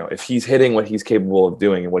if he's hitting what he's capable of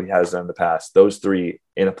doing and what he has done in the past, those 3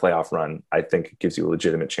 in a playoff run, I think gives you a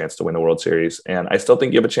legitimate chance to win the World Series. And I still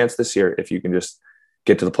think you have a chance this year if you can just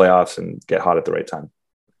get to the playoffs and get hot at the right time.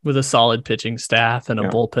 with a solid pitching staff and a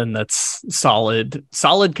bullpen that's solid.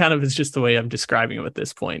 Solid kind of is just the way I'm describing it at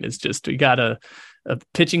this point. It's just we got a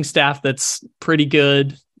pitching staff that's pretty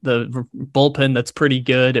good, the bullpen that's pretty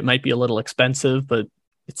good. It might be a little expensive, but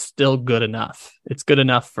it's still good enough. It's good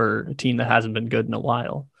enough for a team that hasn't been good in a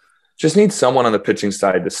while. Just need someone on the pitching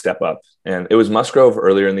side to step up. And it was Musgrove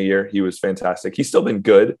earlier in the year. He was fantastic. He's still been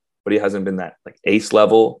good, but he hasn't been that like ace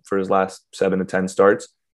level for his last 7 to 10 starts.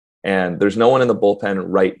 And there's no one in the bullpen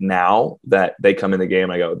right now that they come in the game.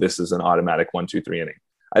 I go, this is an automatic 1, 2, 3 inning.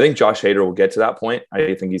 I think Josh Hader will get to that point.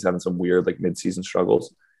 I think he's having some weird like midseason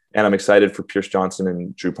struggles. And I'm excited for Pierce Johnson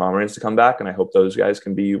and Drew Pomeranz to come back. And I hope those guys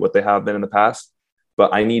can be what they have been in the past.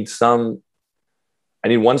 But I need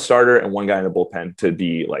one starter and one guy in the bullpen to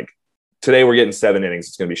be like, today we're getting 7 innings.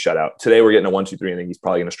 It's going to be shut out. Today we're getting a 1, 2, 3 inning. He's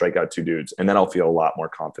probably going to strike out 2 dudes. And then I'll feel a lot more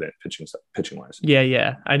confident pitching wise.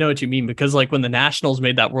 Yeah. I know what you mean, because like when the Nationals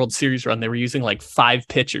made that World Series run, they were using like 5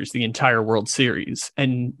 pitchers the entire World Series.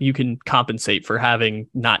 And you can compensate for having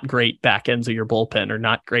not great back ends of your bullpen or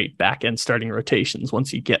not great back end starting rotations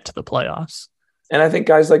once you get to the playoffs. And I think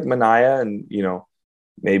guys like Manaea and,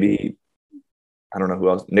 maybe, I don't know who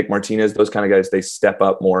else, Nick Martinez, those kind of guys, they step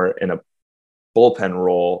up more in a bullpen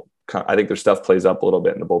role. I think their stuff plays up a little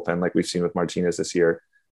bit in the bullpen, like we've seen with Martinez this year.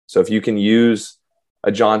 So if you can use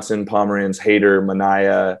a Johnson, Pomeranz, Hader,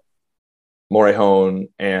 Manaea, Morejon,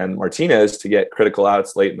 and Martinez to get critical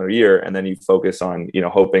outs late in the year, and then you focus on,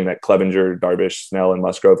 hoping that Clevinger, Darvish, Snell, and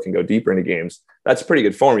Musgrove can go deeper into games, that's a pretty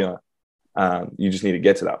good formula. You just need to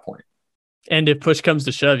get to that point. And if push comes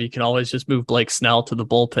to shove, you can always just move Blake Snell to the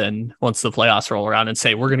bullpen once the playoffs roll around and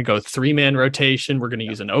say, we're going to go 3-man rotation. We're going to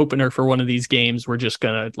use an opener for one of these games. We're just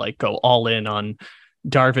going to like go all in on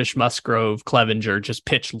Darvish, Musgrove, Clevinger, just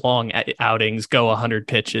pitch long outings, go 100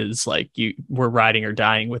 pitches. Like we're riding or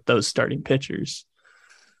dying with those starting pitchers.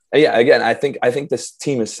 Yeah. Again, I think this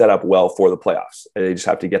team is set up well for the playoffs. They just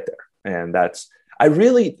have to get there. And I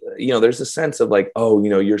really, there's a sense of like,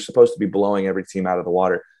 you're supposed to be blowing every team out of the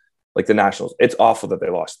water. Like the Nationals, it's awful that they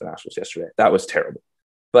lost the Nationals yesterday. That was terrible.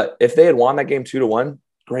 But if they had won that game 2-1,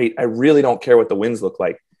 great. I really don't care what the wins look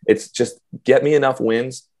like. It's just get me enough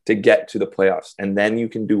wins to get to the playoffs, and then you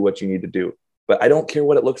can do what you need to do. But I don't care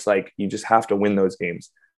what it looks like. You just have to win those games.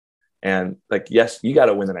 And like, yes, you got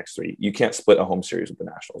to win the next 3. You can't split a home series with the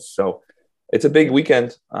Nationals. So it's a big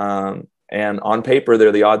weekend. And on paper,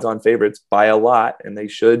 they're the odds-on favorites by a lot, and they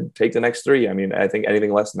should take the next 3. I mean, I think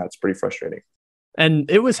anything less than that's pretty frustrating.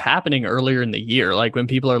 And it was happening earlier in the year. Like when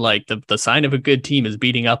people are like, the sign of a good team is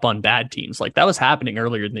beating up on bad teams. Like that was happening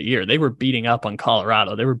earlier in the year. They were beating up on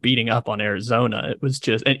Colorado. They were beating up on Arizona. It was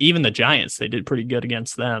just, and even the Giants, they did pretty good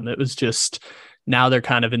against them. It was just, now they're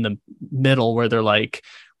kind of in the middle where they're like,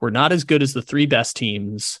 we're not as good as the 3 best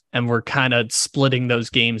teams. And we're kind of splitting those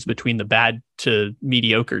games between the bad to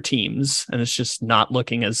mediocre teams. And it's just not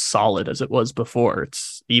looking as solid as it was before.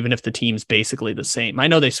 It's even if the team's basically the same. I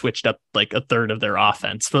know they switched up like a third of their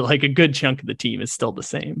offense, but like a good chunk of the team is still the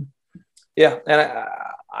same. Yeah. And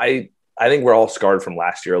I think we're all scarred from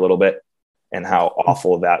last year a little bit and how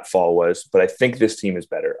awful that fall was. But I think this team is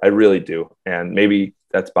better. I really do. And maybe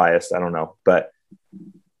that's biased. I don't know. But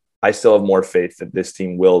I still have more faith that this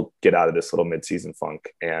team will get out of this little midseason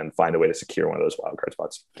funk and find a way to secure one of those wildcard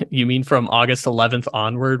spots. You mean from August 11th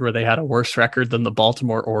onward, where they had a worse record than the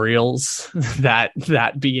Baltimore Orioles, that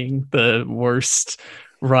being the worst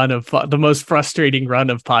run of the most frustrating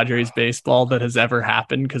run of Padres baseball that has ever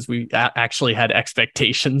happened, because we actually had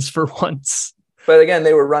expectations for once. But again,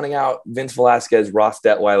 they were running out Vince Velasquez, Ross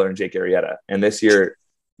Detweiler, and Jake Arrieta. And this year,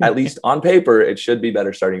 at least on paper, it should be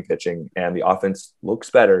better starting pitching, and the offense looks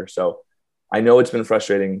better. So I know it's been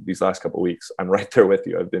frustrating these last couple of weeks. I'm right there with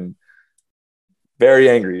you. I've been very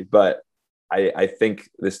angry, but I think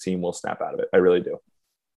this team will snap out of it. I really do.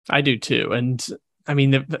 I do too. And I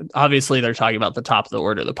mean, obviously they're talking about the top of the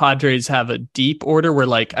order. The Padres have a deep order where,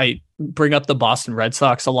 like, I bring up the Boston Red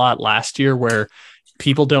Sox a lot last year, where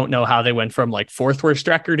people don't know how they went from like 4th worst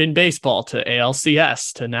record in baseball to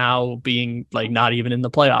ALCS to now being like not even in the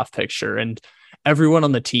playoff picture. And everyone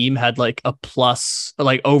on the team had like a plus,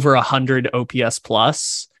 like over 100 OPS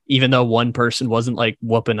plus, even though one person wasn't like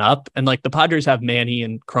whooping up. And like the Padres have Manny,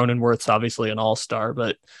 and Cronenworth's obviously an all-star,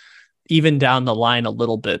 but even down the line a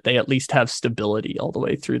little bit, they at least have stability all the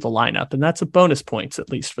way through the lineup. And that's a bonus points, at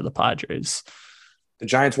least for the Padres. The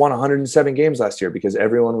Giants won 107 games last year because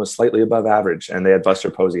everyone was slightly above average, and they had Buster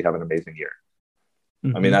Posey have an amazing year.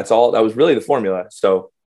 Mm-hmm. I mean, that's all. That was really the formula. So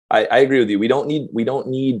I agree with you. We have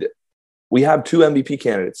 2 MVP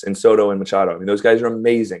candidates in Soto and Machado. I mean, those guys are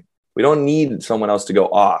amazing. We don't need someone else to go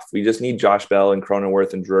off. We just need Josh Bell and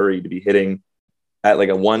Cronenworth and Drury to be hitting at like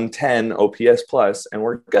a 110 OPS plus, and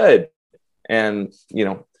we're good. And, you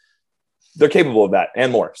know, they're capable of that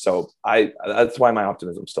and more. So that's why my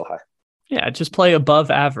optimism is still high. Yeah, just play above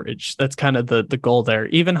average. That's kind of the goal there.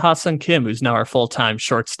 Even Ha-Seong Kim, who's now our full-time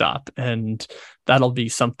shortstop, and that'll be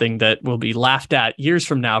something that will be laughed at years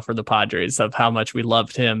from now for the Padres of how much we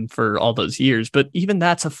loved him for all those years. But even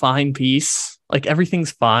that's a fine piece. Like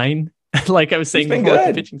everything's fine. Like I was saying before with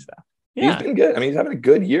the pitching staff. Yeah. He's been good. I mean, he's having a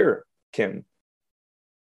good year, Kim.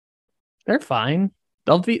 They're fine.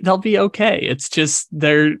 They'll be okay. It's just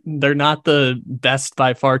they're not the best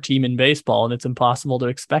by far team in baseball, and it's impossible to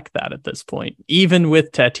expect that at this point. Even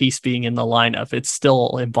with Tatis being in the lineup, it's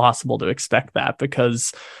still impossible to expect that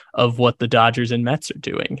because of what the Dodgers and Mets are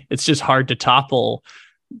doing. It's just hard to topple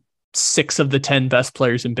 6 of the 10 best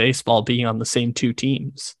players in baseball being on the same 2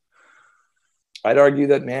 teams. I'd argue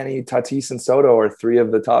that Manny, Tatis, and Soto are 3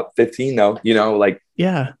 of the top 15, though. You know, like,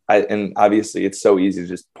 yeah. And obviously it's so easy to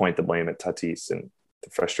just point the blame at Tatis, and the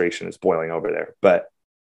frustration is boiling over there. But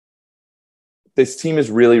this team is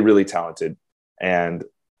really, really talented, and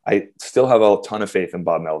I still have a ton of faith in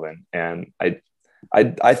Bob Melvin, and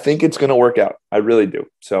I think it's going to work out. I really do.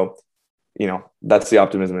 So, you know, that's the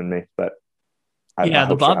optimism in me. But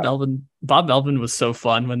the Bob Melvin was so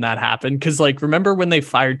fun when that happened. Because, like, remember when they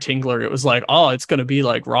fired Tingler, it was like, oh, it's going to be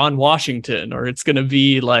like Ron Washington, or it's going to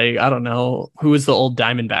be like, I don't know, who was the old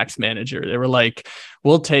Diamondbacks manager? They were like,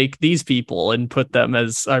 we'll take these people and put them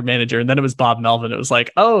as our manager. And then it was Bob Melvin. It was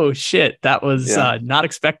like, oh shit, that was not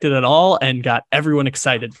expected at all, and got everyone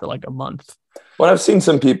excited for like a month. Well, I've seen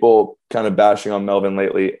some people kind of bashing on Melvin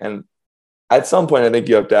lately, and at some point, I think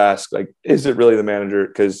you have to ask, like, is it really the manager?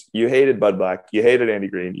 Because you hated Bud Black, you hated Andy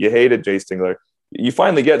Green, you hated Jay Stingler. You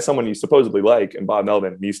finally get someone you supposedly like in Bob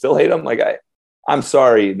Melvin, and you still hate him? Like, I'm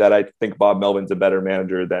sorry that I think Bob Melvin's a better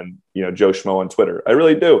manager than, you know, Joe Schmo on Twitter. I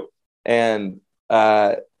really do. And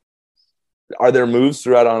are there moves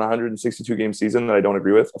throughout on a 162-game season that I don't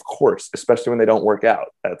agree with? Of course, especially when they don't work out.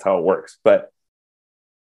 That's how it works. But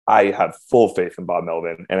I have full faith in Bob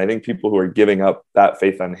Melvin. And I think people who are giving up that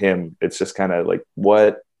faith on him, it's just kind of like,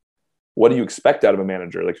 what do you expect out of a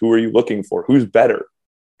manager? Like, who are you looking for? Who's better?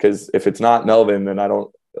 Because if it's not Melvin, then I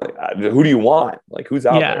don't, who do you want? Like, who's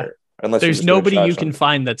out there? Unless there's nobody you can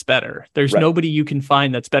find that's better. There's nobody you can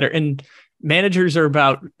find that's better. And managers are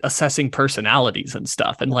about assessing personalities and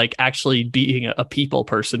stuff, and like actually being a people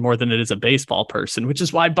person more than it is a baseball person, which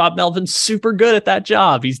is why Bob Melvin's super good at that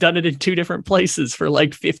job. He's done it in 2 different places for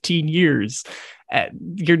like 15 years.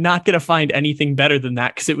 You're not going to find anything better than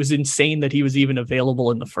that, because it was insane that he was even available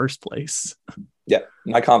in the first place. Yeah.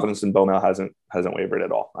 My confidence in Bo Mel hasn't wavered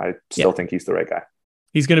at all. I still think he's the right guy.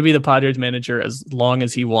 He's going to be the Padres manager as long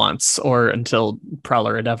as he wants, or until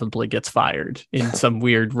Preller inevitably gets fired in some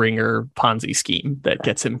weird ringer Ponzi scheme that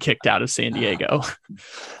gets him kicked out of San Diego.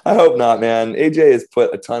 I hope not, man. AJ has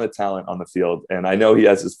put a ton of talent on the field, and I know he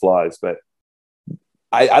has his flaws, but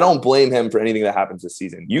I don't blame him for anything that happens this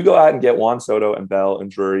season. You go out and get Juan Soto and Bell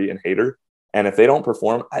and Drury and Hader, and if they don't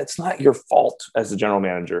perform, it's not your fault as the general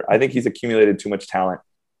manager. I think he's accumulated too much talent,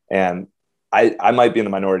 and I might be in the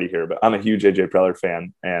minority here, but I'm a huge AJ Preller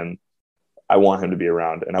fan, and I want him to be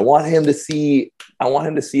around, and I want him to see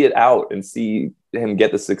it out and see him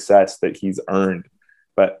get the success that he's earned.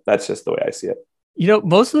 But that's just the way I see it. You know,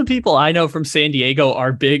 most of the people I know from San Diego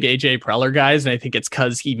are big AJ Preller guys, and I think it's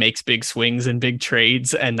because he makes big swings and big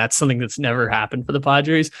trades, and that's something that's never happened for the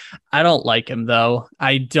Padres. I don't like him, though.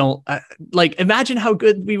 Imagine how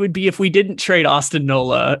good we would be if we didn't trade Austin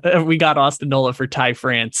Nola. We got Austin Nola for Ty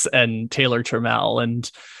France and Taylor Trammell,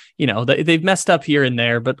 and, you know, they've messed up here and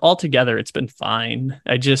there, but altogether it's been fine.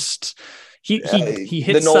 He hits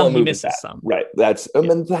some, he misses some. Right. That's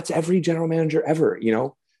every general manager ever, you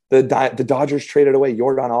know. The Dodgers traded away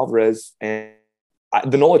Yordan Alvarez, and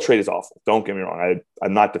the Nola trade is awful. Don't get me wrong.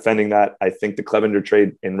 I'm not defending that. I think the Clevenger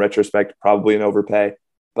trade, in retrospect, probably an overpay.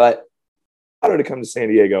 But in order to come to San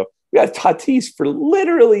Diego, we got Tatis for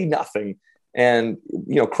literally nothing. And,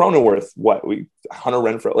 you know, Cronenworth, Hunter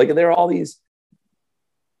Renfroe. Like, there are all these.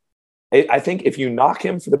 I think if you knock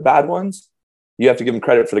him for the bad ones, you have to give him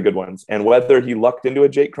credit for the good ones. And whether he lucked into a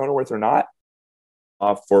Jake Cronenworth or not,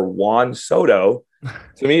 for Juan Soto,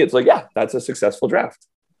 to me, it's like, yeah, that's a successful draft.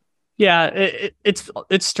 Yeah, it's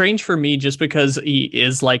strange for me just because he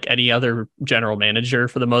is like any other general manager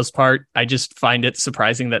for the most part. I just find it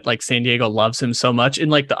surprising that like San Diego loves him so much. In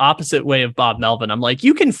like the opposite way of Bob Melvin, I'm like,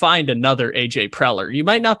 you can find another AJ Preller. You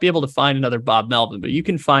might not be able to find another Bob Melvin, but you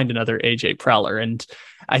can find another AJ Preller. And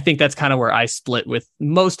I think that's kind of where I split with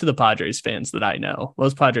most of the Padres fans that I know.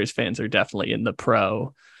 Most Padres fans are definitely in the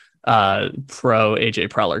pro AJ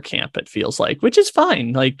Preller camp, it feels like, which is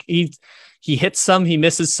fine. Like he hits some, he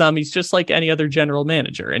misses some. He's just like any other general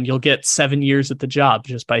manager, and you'll get 7 years at the job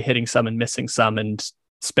just by hitting some and missing some and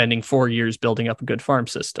spending 4 years building up a good farm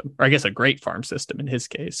system, or I guess a great farm system in his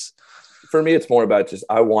case. For me, it's more about just,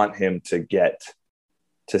 I want him to get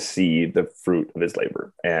to see the fruit of his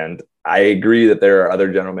labor. And I agree that there are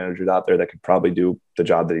other general managers out there that could probably do the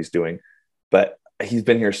job that he's doing, but he's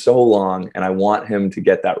been here so long and I want him to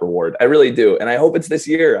get that reward. I really do. And I hope it's this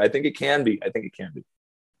year. I think it can be.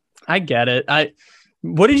 I get it.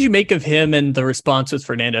 What did you make of him and the response with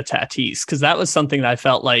Fernando Tatis? Because that was something that I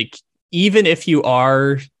felt like, even if you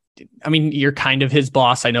are, I mean, you're kind of his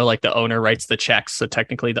boss. I know like the owner writes the checks, so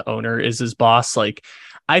technically the owner is his boss. Like,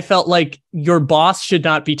 I felt like your boss should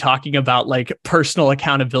not be talking about like personal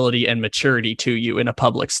accountability and maturity to you in a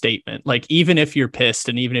public statement. Like, even if you're pissed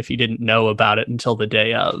and even if you didn't know about it until the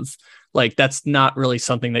day of, like, that's not really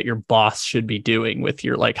something that your boss should be doing with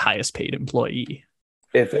your like highest paid employee.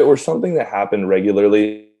 If it were something that happened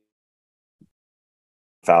regularly,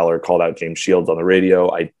 Fowler called out James Shields on the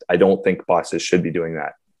radio. I don't think bosses should be doing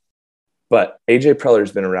that. But AJ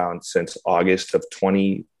Preller's been around since August of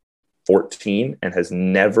 2014 and has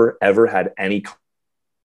never, ever had any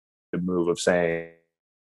move of saying,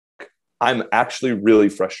 I'm actually really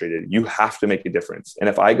frustrated. You have to make a difference. And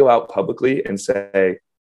if I go out publicly and say,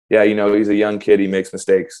 yeah, you know, he's a young kid, he makes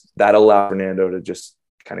mistakes, that allows Fernando to just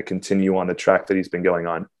kind of continue on the track that he's been going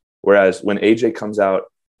on. Whereas when AJ comes out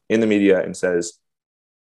in the media and says,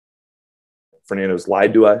 Fernando's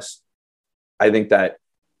lied to us, I think that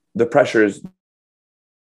the pressure is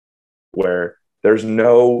where there's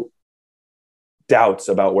no doubts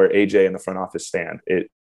about where AJ and the front office stand.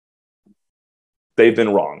 They've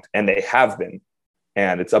been wronged, and they have been.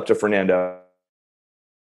 And it's up to Fernando.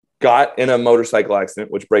 Got in a motorcycle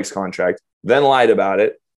accident, which breaks contract, then lied about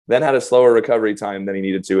it, then had a slower recovery time than he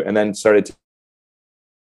needed to, and then started to.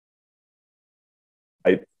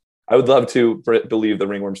 I would love to believe the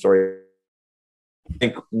ringworm story. I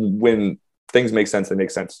think when things make sense, they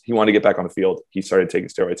make sense. He wanted to get back on the field. He started taking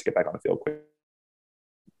steroids to get back on the field quick.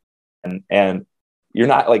 And you're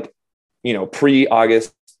not like, you know,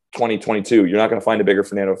 pre-August 2022, you're not going to find a bigger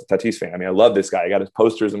Fernando Tatis fan. I mean, I love this guy. I got his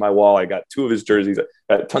posters on my wall. I got 2 of his jerseys.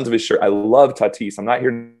 I got tons of his shirts. I love Tatis. I'm not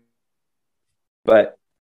here. But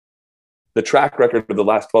the track record of the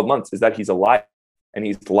last 12 months is that he's a liar, and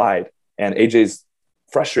he's lied. And AJ's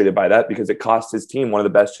frustrated by that because it cost his team one of the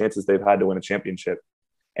best chances they've had to win a championship.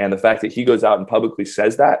 And the fact that he goes out and publicly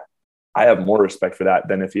says that, I have more respect for that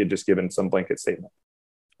than if he had just given some blanket statement.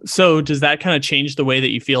 So does that kind of change the way that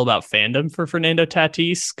you feel about fandom for Fernando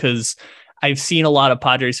Tatis? Because I've seen a lot of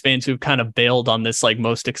Padres fans who've kind of bailed on this like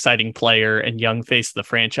most exciting player and young face of the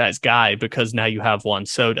franchise guy because now you have Juan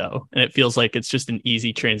Soto. And it feels like it's just an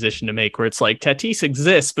easy transition to make where it's like Tatis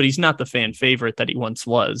exists, but he's not the fan favorite that he once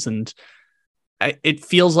was. And it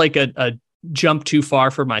feels like a jump too far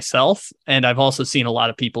for myself. And I've also seen a lot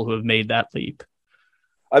of people who have made that leap.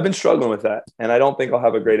 I've been struggling with that, and I don't think I'll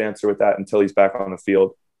have a great answer with that until he's back on the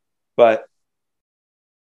field. But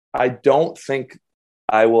I don't think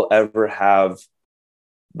I will ever have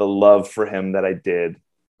the love for him that I did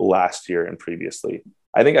last year and previously.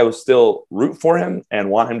 I think I will still root for him and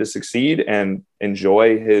want him to succeed and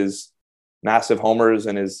enjoy his massive homers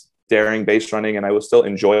and his daring base running, and I will still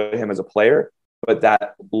enjoy him as a player. But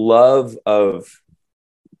that love of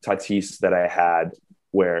Tatis that I had,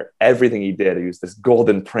 where everything he did, he was this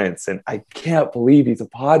golden prince, and I can't believe he's a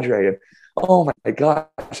Padre, and oh my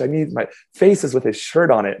gosh, I need my faces with his shirt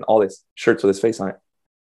on it and all these shirts with his face on it.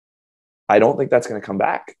 I don't think that's going to come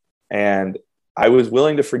back. And I was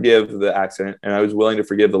willing to forgive the accident, and I was willing to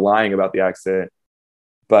forgive the lying about the accident,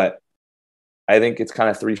 but I think it's kind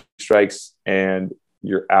of 3 strikes and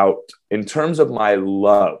you're out. In terms of my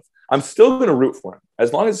love, I'm still going to root for him.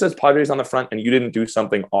 As long as it says Padres on the front and you didn't do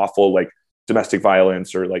something awful like domestic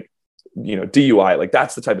violence or like, you know, DUI, like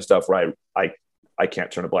that's the type of stuff where I can't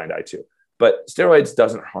turn a blind eye to. But steroids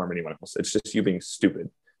doesn't harm anyone else. It's just you being stupid.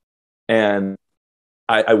 And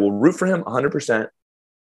I will root for him 100%.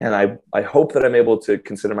 And I hope that I'm able to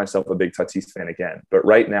consider myself a big Tatis fan again. But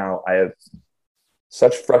right now I have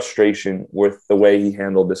such frustration with the way he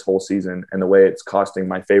handled this whole season and the way it's costing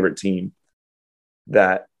my favorite team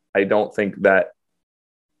that I don't think that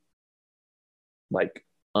like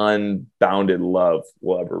unbounded love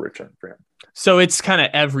will ever return for him. So it's kind of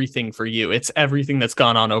everything for you. It's everything that's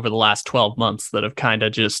gone on over the last 12 months that have kind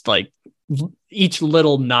of just like each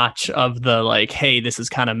little notch of the like, hey, this is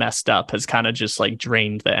kind of messed up has kind of just like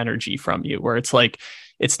drained the energy from you, where it's like,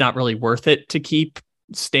 it's not really worth it to keep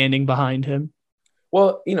standing behind him.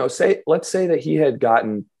 Well, you know, let's say that he had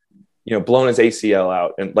gotten blown his ACL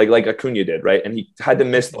out and like Acuna did, right? And he had to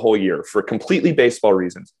miss the whole year for completely baseball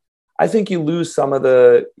reasons. I think you lose some of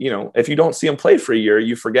the, if you don't see him play for a year,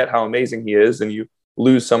 you forget how amazing he is and you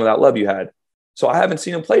lose some of that love you had. So I haven't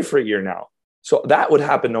seen him play for a year now. So that would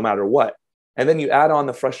happen no matter what. And then you add on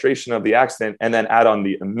the frustration of the accident and then add on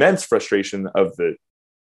the immense frustration of the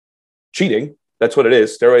cheating. That's what it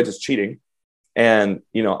is. Steroids is cheating. And,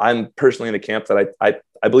 I'm personally in the camp that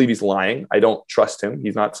I believe he's lying. I don't trust him.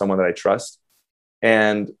 He's not someone that I trust.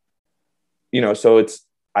 And, so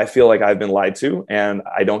I feel like I've been lied to and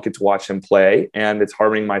I don't get to watch him play and it's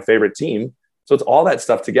harming my favorite team. So it's all that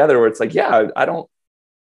stuff together where it's like, yeah, I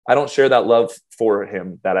don't share that love for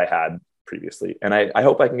him that I had previously. And I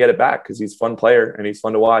hope I can get it back because he's a fun player and he's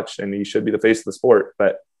fun to watch and he should be the face of the sport.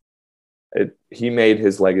 But he made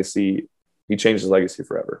his legacy. He changed his legacy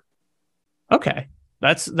forever. Okay.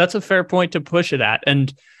 That's a fair point to push it at.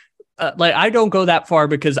 And I don't go that far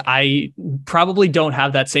because I probably don't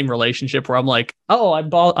have that same relationship where I'm like, oh,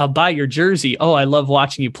 I'll buy your jersey. Oh, I love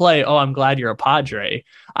watching you play. Oh, I'm glad you're a Padre.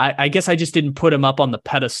 I guess I just didn't put him up on the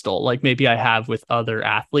pedestal like maybe I have with other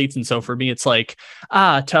athletes. And so for me, it's like,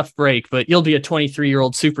 tough break, but you'll be a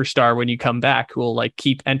 23-year-old superstar when you come back who will like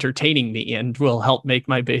keep entertaining me and will help make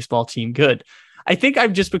my baseball team good. I think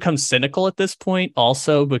I've just become cynical at this point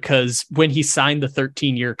also because when he signed the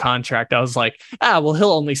 13-year contract, I was like, well,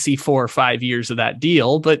 he'll only see 4 or 5 years of that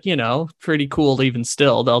deal, but pretty cool. Even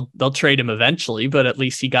still, they'll trade him eventually, but at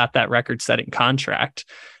least he got that record-setting contract.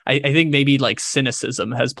 I think maybe like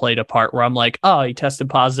cynicism has played a part where I'm like, oh, he tested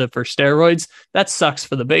positive for steroids. That sucks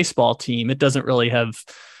for the baseball team. It doesn't really have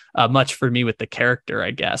much for me with the character, I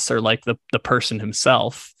guess, or like the person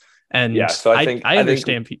himself. And yeah, so I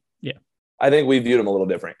understand people. I think we viewed him a little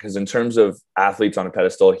different because in terms of athletes on a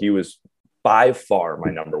pedestal, he was by far my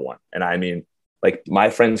number one. And I mean, like my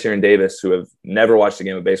friends here in Davis who have never watched a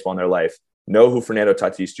game of baseball in their life know who Fernando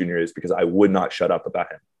Tatis Jr. is because I would not shut up about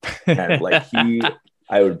him. And like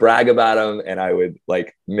I would brag about him and I would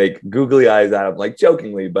like make googly eyes at him, like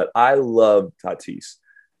jokingly, but I love Tatis.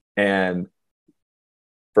 And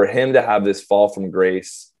for him to have this fall from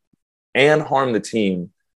grace and harm the team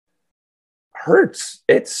hurts.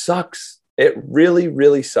 It sucks. It really,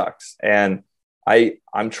 really sucks. And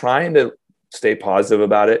I'm trying to stay positive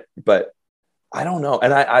about it, but I don't know.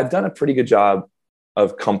 And I've done a pretty good job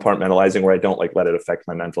of compartmentalizing where I don't like let it affect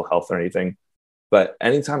my mental health or anything. But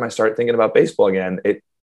anytime I start thinking about baseball again,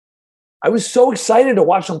 I was so excited to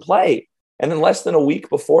watch him play. And then less than a week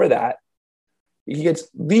before that, he gets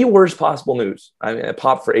the worst possible news. I mean, it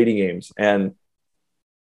popped for 80 games. And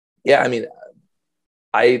yeah, I mean,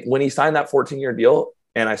 when he signed that 14-year deal,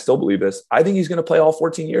 and I still believe this, I think he's going to play all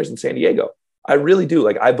 14 years in San Diego. I really do.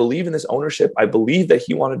 Like, I believe in this ownership. I believe that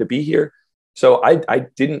he wanted to be here. So I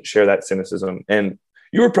didn't share that cynicism. And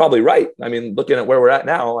you were probably right. I mean, looking at where we're at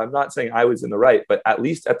now, I'm not saying I was in the right, but at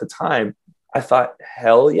least at the time, I thought,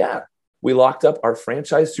 hell yeah, we locked up our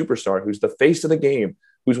franchise superstar, who's the face of the game,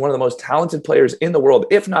 who's one of the most talented players in the world,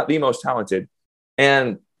 if not the most talented.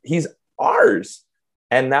 And he's ours.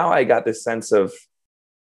 And now I got this sense of,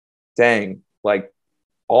 dang, like,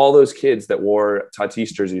 all those kids that wore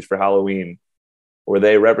Tatis jerseys for Halloween, were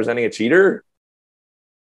they representing a cheater?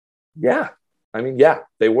 Yeah. I mean, yeah,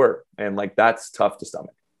 they were. And like, that's tough to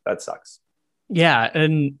stomach. That sucks. Yeah.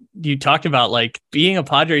 And you talked about like being a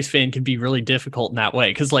Padres fan can be really difficult in that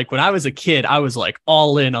way. Cause like when I was a kid, I was like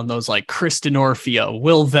all in on those like Chris D'Onofrio,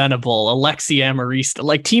 Will Venable, Alexi Amarista,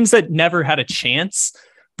 like teams that never had a chance.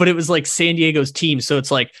 But it was like San Diego's team. So it's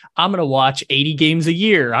like, I'm going to watch 80 games a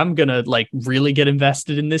year. I'm going to like really get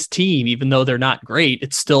invested in this team, even though they're not great.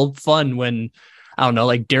 It's still fun when, I don't know,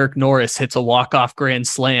 like Derek Norris hits a walk-off grand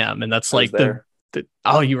slam. And that's like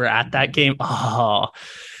oh, you were at that game. Oh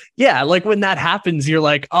yeah. Like when that happens, you're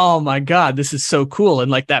like, oh my God, this is so cool. And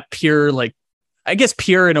like that pure, like, I guess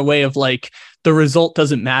pure in a way of like, the result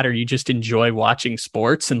doesn't matter. You just enjoy watching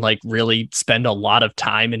sports and like really spend a lot of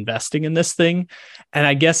time investing in this thing. And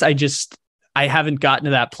I guess I haven't gotten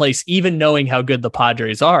to that place, even knowing how good the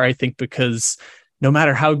Padres are, I think, because no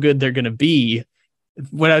matter how good they're going to be,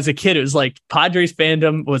 when I was a kid, it was like Padres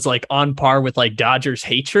fandom was like on par with like Dodgers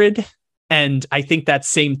hatred. And I think that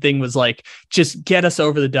same thing was like, just get us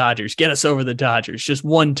over the Dodgers, just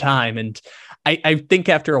one time. And I think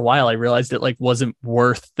after a while, I realized it like wasn't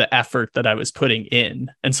worth the effort that I was putting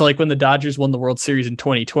in. And so like when the Dodgers won the World Series in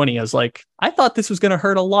 2020, I was like, I thought this was going to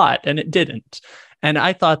hurt a lot and it didn't. And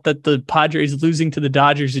I thought that the Padres losing to the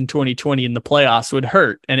Dodgers in 2020 in the playoffs would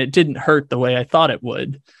hurt, and it didn't hurt the way I thought it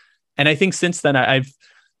would. And I think since then I've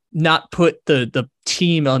not put the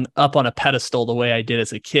team up on a pedestal the way I did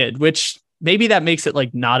as a kid, which maybe that makes it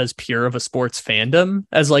like not as pure of a sports fandom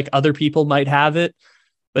as like other people might have it,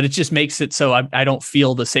 but it just makes it so I don't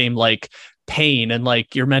feel the same like pain and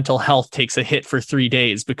like your mental health takes a hit for 3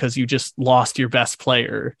 days because you just lost your best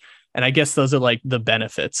player. And I guess those are like the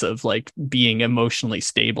benefits of like being emotionally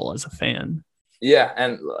stable as a fan. Yeah,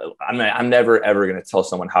 and I'm never ever going to tell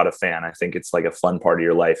someone how to fan. I think it's like a fun part of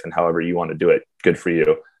your life, and however you want to do it, good for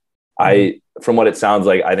you. From what it sounds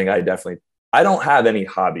like, I think I don't have any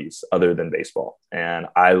hobbies other than baseball, and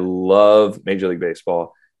I love Major League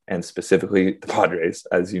Baseball and specifically the Padres,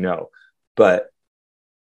 as you know. But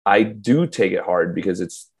I do take it hard because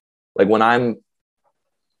it's like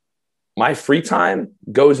my free time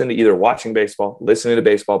goes into either watching baseball, listening to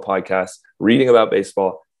baseball podcasts, reading about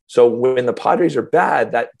baseball. So when the Padres are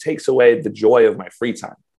bad, that takes away the joy of my free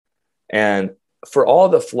time. And for all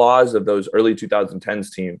the flaws of those early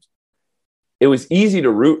 2010s teams, it was easy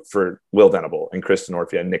to root for Will Venable and Chris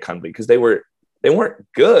Denorfia and Nick Hundley because they weren't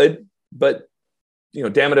good, but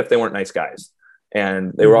damn it if they weren't nice guys.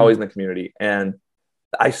 And they were always in the community. And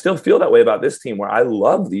I still feel that way about this team where I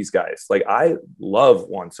love these guys. Like I love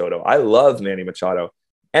Juan Soto. I love Manny Machado.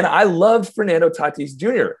 And I love Fernando Tatis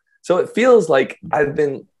Jr. So it feels like I've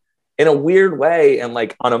been in a weird way and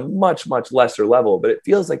like on a much, much lesser level, but it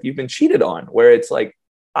feels like you've been cheated on where it's like,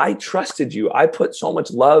 I trusted you. I put so much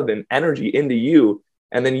love and energy into you.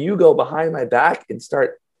 And then you go behind my back and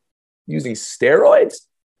start using steroids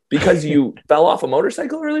because you fell off a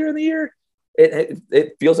motorcycle earlier in the year.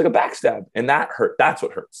 It feels like a backstab, and that hurt. That's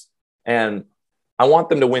what hurts. And I want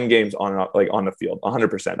them to win games on the field,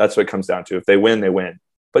 100%. That's what it comes down to. If they win, they win.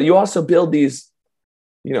 But you also build these,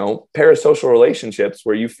 parasocial relationships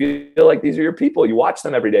where you feel like these are your people. You watch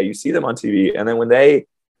them every day. You see them on TV, and then when they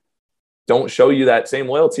don't show you that same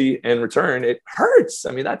loyalty in return, it hurts.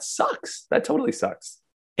 I mean, that sucks. That totally sucks.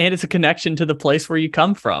 And it's a connection to the place where you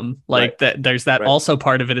come from. Like that, there's that also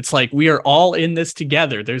part of it. It's like, we are all in this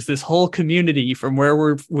together. There's this whole community from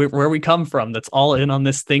where we come from that's all in on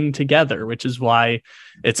this thing together, which is why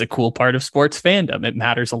it's a cool part of sports fandom. It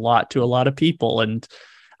matters a lot to a lot of people. And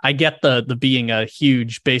I get the being a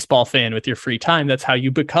huge baseball fan with your free time. That's how you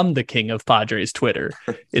become the king of Padres Twitter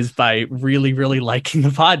is by really, really liking the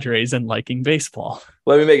Padres and liking baseball.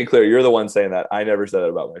 Let me make it clear. You're the one saying that. I never said that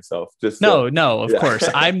about myself. No, of course.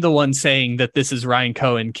 I'm the one saying that this is Ryan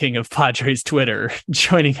Cohen, king of Padres Twitter,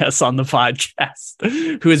 joining us on the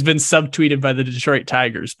podcast, who has been subtweeted by the Detroit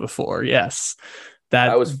Tigers before. Yes.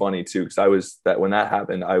 That was funny too. Cause when that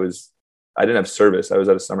happened, I didn't have service. I was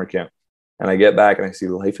at a summer camp. And I get back and I see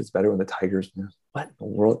life is better when the Tigers win. What in the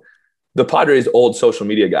world? The Padres' old social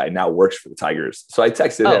media guy now works for the Tigers. So I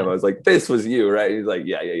texted him. I was like, this was you, right? He's like,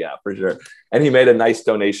 yeah, for sure. And he made a nice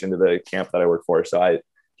donation to the camp that I work for. So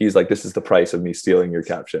he's like, this is the price of me stealing your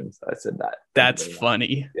captions. I said that. That's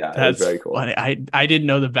funny. Yeah, that's very cool. Funny. I didn't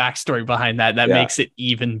know the backstory behind that. That makes it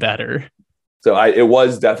even better. So it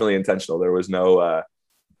was definitely intentional. There was no,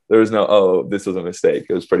 oh, this was a mistake.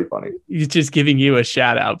 It was pretty funny. He's just giving you a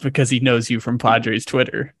shout out because he knows you from Padres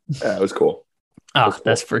Twitter. Yeah, it was cool.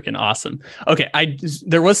 That's freaking awesome. Okay.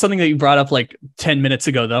 There was something that you brought up like 10 minutes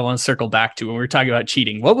ago that I want to circle back to when we were talking about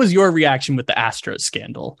cheating. What was your reaction with the Astros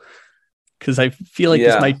scandal? Because I feel like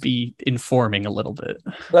this might be informing a little bit.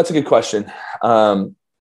 That's a good question.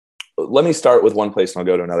 Let me start with one place and I'll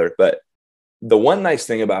go to another. But the one nice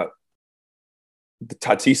thing about the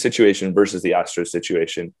Tatis situation versus the Astros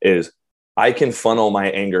situation is I can funnel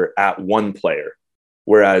my anger at one player.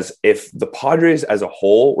 Whereas if the Padres as a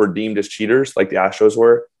whole were deemed as cheaters like the Astros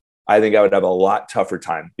were, I think I would have a lot tougher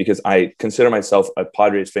time because I consider myself a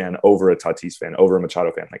Padres fan over a Tatis fan, over a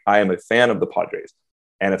Machado fan. Like I am a fan of the Padres.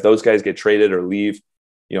 And if those guys get traded or leave,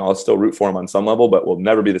 I'll still root for them on some level, but we'll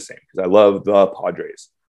never be the same because I love the Padres.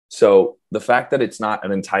 So the fact that it's not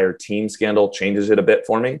an entire team scandal changes it a bit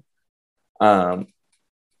for me.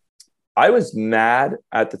 I was mad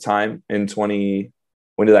at the time in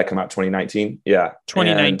when did that come out? 2019? Yeah.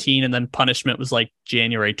 2019. And then punishment was like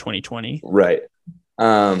January 2020. Right.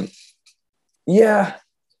 Yeah.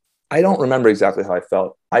 I don't remember exactly how I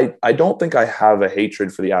felt. I don't think I have a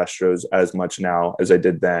hatred for the Astros as much now as I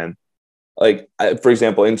did then. Like, for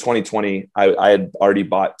example, in 2020, I had already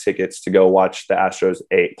bought tickets to go watch the Astros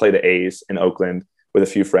play the A's in Oakland with a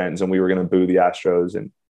few friends, and we were going to boo the Astros.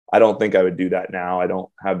 And I don't think I would do that now. I don't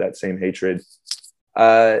have that same hatred.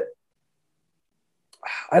 I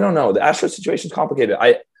don't know. The Astros situation is complicated.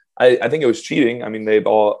 I think it was cheating. I mean, they've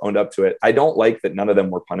all owned up to it. I don't like that none of them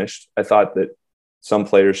were punished. I thought that some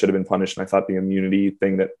players should have been punished. And I thought the immunity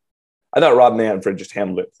thing I thought Rob Manfred just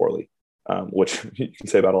handled it poorly, which you can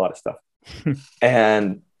say about a lot of stuff.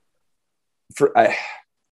 And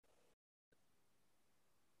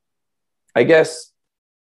I guess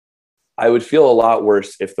I would feel a lot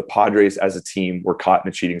worse if the Padres as a team were caught in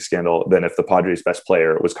a cheating scandal than if the Padres' best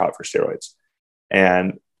player was caught for steroids.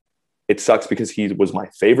 And it sucks because he was my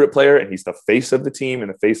favorite player and he's the face of the team and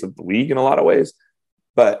the face of the league in a lot of ways.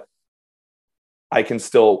 But I can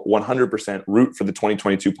still 100% root for the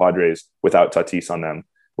 2022 Padres without Tatis on them.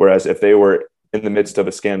 Whereas if they were in the midst of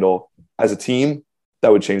a scandal as a team,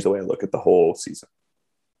 that would change the way I look at the whole season.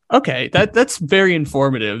 Okay, that's very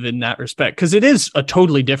informative in that respect, because it is a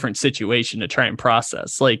totally different situation to try and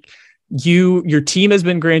process. Like your team has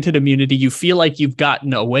been granted immunity. You feel like you've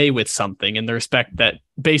gotten away with something in the respect that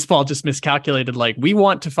baseball just miscalculated. Like, we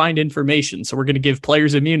want to find information, so we're going to give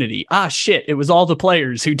players immunity. Ah, shit. It was all the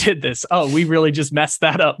players who did this. Oh, we really just messed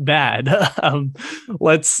that up bad.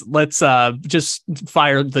 Let's just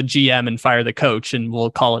fire the GM and fire the coach and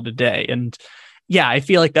we'll call it a day. And yeah, I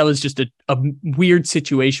feel like that was just a weird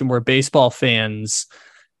situation where baseball fans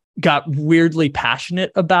got weirdly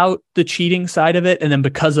passionate about the cheating side of it. And then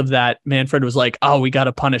because of that, Manfred was like, oh, we got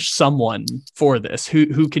to punish someone for this.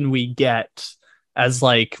 Who can we get as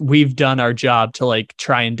like, we've done our job to like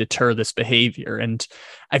try and deter this behavior. And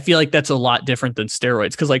I feel like that's a lot different than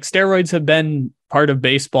steroids, because like steroids have been part of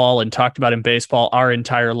baseball and talked about in baseball our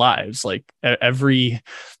entire lives. Like every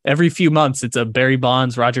few months, it's a Barry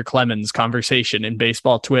Bonds, Roger Clemens conversation in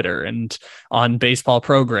baseball Twitter and on baseball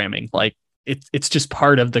programming. Like it's just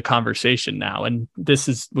part of the conversation now. And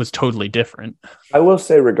this was totally different. I will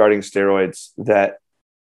say regarding steroids that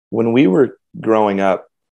when we were growing up,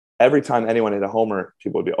 every time anyone hit a homer,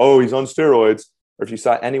 people would be, oh, he's on steroids. Or if you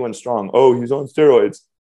saw anyone strong, oh, he's on steroids.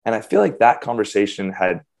 And I feel like that conversation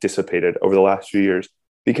had dissipated over the last few years,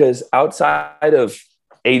 because outside of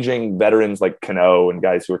aging veterans like Cano and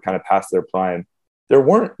guys who were kind of past their prime, there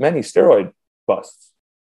weren't many steroid busts,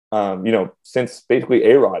 since basically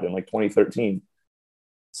A-Rod in like 2013.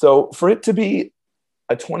 So for it to be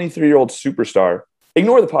a 23-year-old superstar,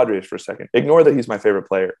 ignore the Padres for a second, ignore that he's my favorite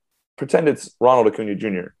player, pretend it's Ronald Acuna Jr.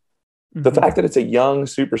 Mm-hmm. The fact that it's a young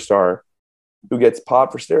superstar who gets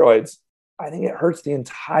popped for steroids, I think it hurts the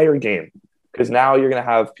entire game, because now you're going to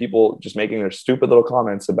have people just making their stupid little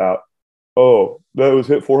comments about, oh, that was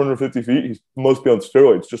hit 450 feet. He must be on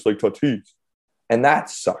steroids, just like Tatis. And that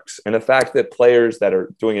sucks. And the fact that players that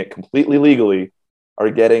are doing it completely legally are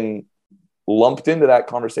getting lumped into that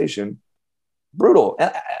conversation, brutal.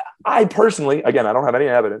 And I personally, again, I don't have any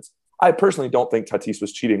evidence. I personally don't think Tatis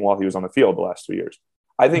was cheating while he was on the field the last 3 years.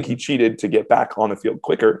 I think he cheated to get back on the field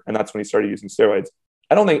quicker, and that's when he started using steroids.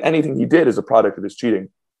 I don't think anything he did is a product of his cheating,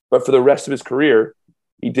 but for the rest of his career,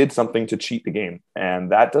 he did something to cheat the game,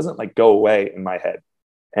 and that doesn't like go away in my head.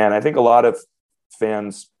 And I think a lot of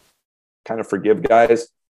fans kind of forgive guys.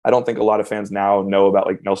 I don't think a lot of fans now know about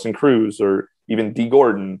like Nelson Cruz or even D.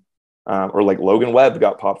 Gordon or like Logan Webb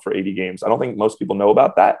got popped for 80 games. I don't think most people know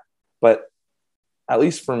about that, but at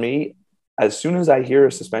least for me, as soon as I hear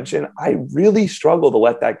a suspension, I really struggle to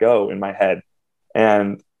let that go in my head.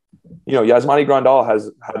 And Yasmani Grandal has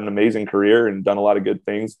had an amazing career and done a lot of good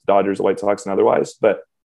things, Dodgers, White Sox, and otherwise. But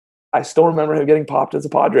I still remember him getting popped as a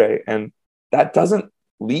Padre, and that doesn't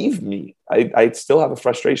leave me. I still have a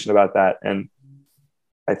frustration about that, and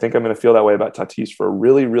I think I'm going to feel that way about Tatis for a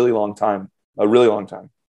really, really long time.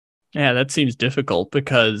 Yeah, that seems difficult,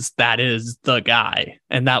 because that is the guy,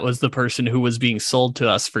 and that was the person who was being sold to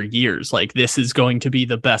us for years. Like, this is going to be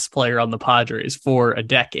the best player on the Padres for a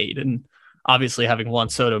decade, and obviously having Juan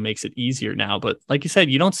Soto makes it easier now. But like you said,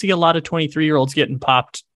 you don't see a lot of 23-year-olds getting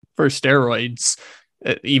popped for steroids,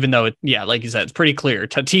 even though, like you said, it's pretty clear.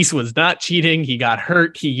 Tatis was not cheating. He got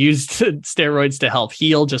hurt. He used steroids to help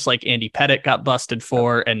heal, just like Andy Pettitte got busted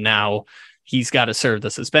for. And now he's got to serve the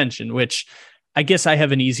suspension, which I guess I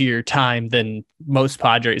have an easier time than most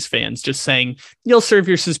Padres fans just saying, you'll serve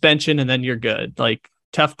your suspension and then you're good. Like,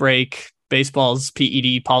 tough break. Baseball's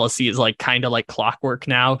PED policy is like kind of like clockwork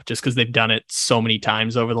now, just because they've done it so many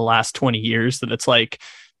times over the last 20 years that it's like,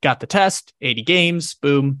 got the test, 80 games,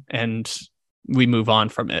 boom, and we move on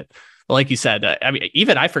from it. But like you said,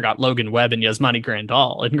 even I forgot Logan Webb and Yasmani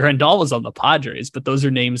Grandal, and Grandal was on the Padres, but those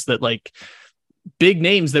are names that like big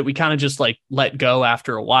names that we kind of just like let go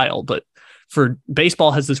after a while. But for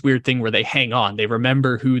baseball has this weird thing where they hang on. They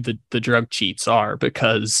remember who the drug cheats are,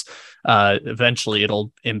 because eventually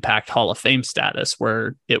it'll impact Hall of Fame status,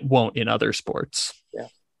 where it won't in other sports. Yeah.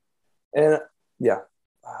 And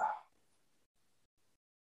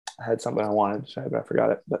I had something I wanted to say, but I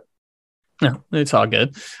forgot it. But no, it's all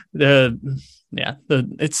good. That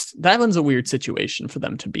one's a weird situation for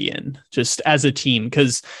them to be in, just as a team,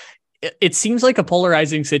 because it seems like a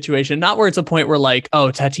polarizing situation, not where it's a point where like, oh,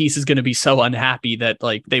 Tatis is going to be so unhappy that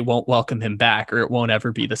like they won't welcome him back or it won't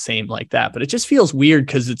ever be the same like that. But it just feels weird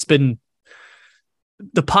because it's been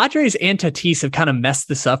the Padres and Tatis have kind of messed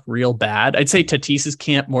this up real bad. I'd say Tatis's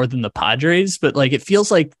camp more than the Padres, but like it feels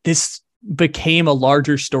like this became a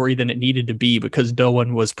larger story than it needed to be because no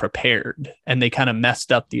one was prepared and they kind of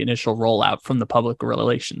messed up the initial rollout from the public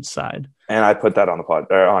relations side. And I put that on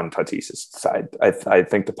on Tatis's side. I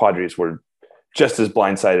think the Padres were just as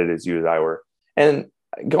blindsided as you and I were. And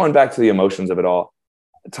going back to the emotions of it all,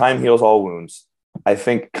 time heals all wounds. I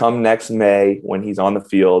think come next May when he's on the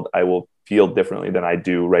field, I will feel differently than I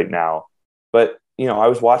do right now. But, I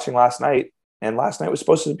was watching last night, and last night was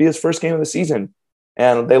supposed to be his first game of the season,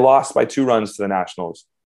 and they lost by 2 runs to the Nationals.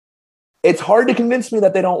 It's hard to convince me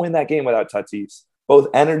that they don't win that game without Tatis, both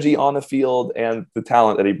energy on the field and the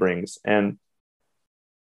talent that he brings. And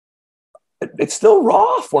it's still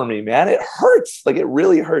raw for me, man. It hurts. Like, it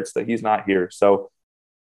really hurts that he's not here. So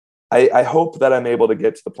I hope that I'm able to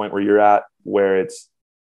get to the point where you're at, where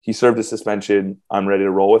he served a suspension. I'm ready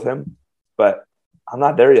to roll with him, but I'm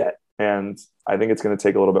not there yet. And I think it's going to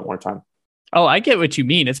take a little bit more time. Oh, I get what you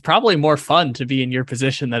mean. It's probably more fun to be in your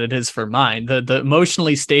position than it is for mine. The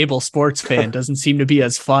emotionally stable sports fan doesn't seem to be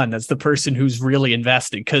as fun as the person who's really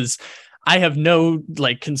invested, because I have no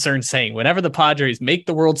concern saying whenever the Padres make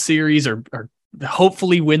the World Series or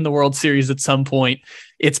hopefully win the World Series at some point,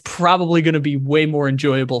 it's probably going to be way more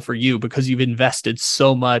enjoyable for you because you've invested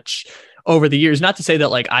so much over the years. Not to say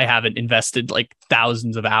that I haven't invested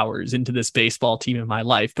thousands of hours into this baseball team in my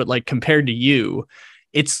life, but compared to you,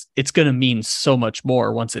 it's going to mean so much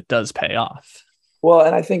more once it does pay off. Well,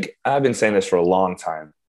 and I think I've been saying this for a long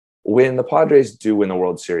time. When the Padres do win the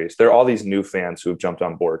World Series, there are all these new fans who have jumped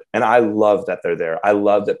on board. And I love that they're there. I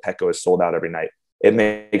love that Petco is sold out every night. It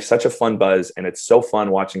makes such a fun buzz. And it's so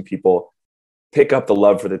fun watching people pick up the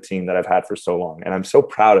love for the team that I've had for so long. And I'm so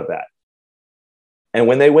proud of that. And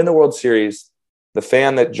when they win the World Series, the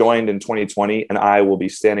fan that joined in 2020 and I will be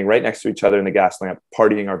standing right next to each other in the gas lamp,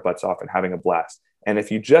 partying our butts off and having a blast. And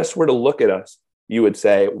if you just were to look at us, you would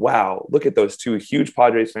say, wow, look at those 2 huge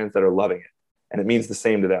Padres fans that are loving it. And it means the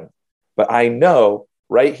same to them. But I know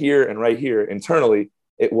right here internally,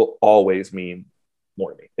 it will always mean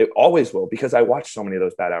more to me. It always will, because I watched so many of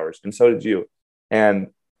those bad hours, and so did you. And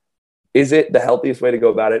is it the healthiest way to go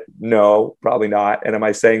about it? No, probably not. And am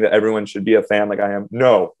I saying that everyone should be a fan like I am?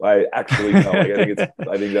 No, I actually don't.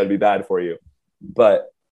 I think that'd be bad for you. But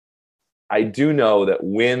I do know that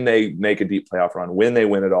when they make a deep playoff run, when they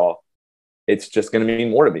win it all, it's just going to mean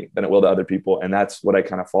more to me than it will to other people. And that's what I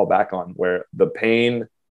kind of fall back on, where the pain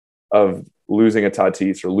of losing a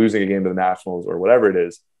Tatis or losing a game to the Nationals or whatever it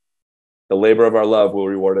is, the labor of our love will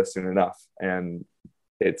reward us soon enough. And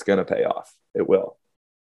it's going to pay off. It will.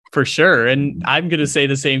 For sure. And I'm going to say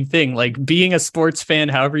the same thing. Being a sports fan,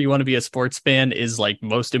 however you want to be a sports fan, is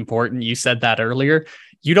most important. You said that earlier.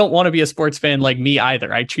 You don't want to be a sports fan like me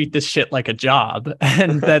either. I treat this shit like a job,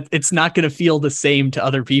 and that it's not going to feel the same to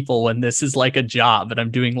other people when this is like a job and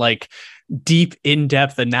I'm doing deep,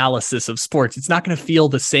 in-depth analysis of sports. It's not going to feel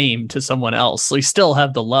the same to someone else. So you still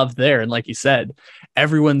have the love there. And like you said,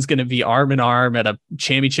 everyone's going to be arm in arm at a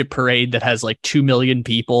championship parade that has 2 million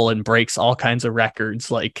people and breaks all kinds of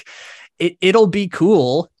records. It'll be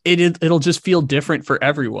cool. It'll just feel different for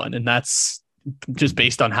everyone. And that's just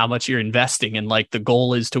based on how much you're investing. And the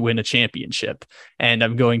goal is to win a championship. And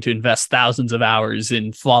I'm going to invest thousands of hours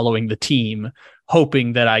in following the team,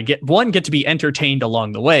 hoping that I get to be entertained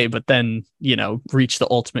along the way, but then, reach the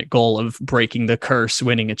ultimate goal of breaking the curse,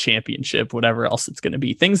 winning a championship, whatever else it's going to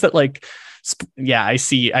be. Things that I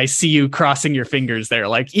see you crossing your fingers there.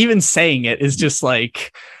 Even saying it is just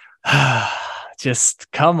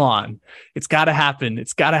just come on. It's got to happen.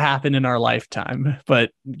 It's got to happen in our lifetime,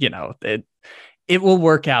 but it will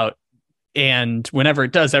work out. And whenever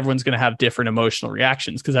it does, everyone's going to have different emotional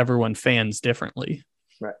reactions because everyone fans differently.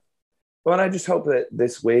 Right. Well, and I just hope that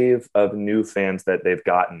this wave of new fans that they've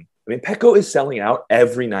gotten, Petco is selling out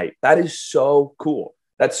every night. That is so cool.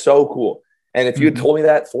 That's so cool. And if you had told me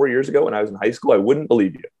that 4 years ago when I was in high school, I wouldn't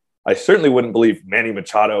believe you. I certainly wouldn't believe Manny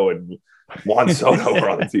Machado and Juan Soto were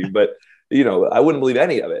on the team, but I wouldn't believe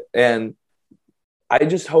any of it. And I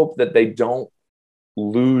just hope that they don't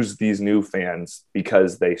lose these new fans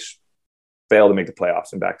because they fail to make the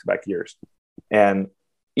playoffs in back-to-back years. And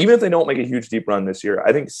even if they don't make a huge deep run this year,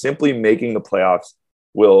 I think simply making the playoffs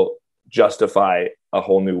will justify a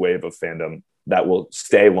whole new wave of fandom that will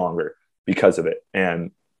stay longer because of it.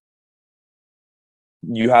 And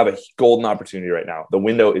you have a golden opportunity right now. The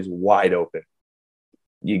window is wide open.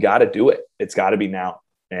 You got to do it. It's got to be now.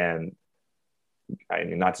 And I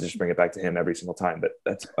mean, not to just bring it back to him every single time, but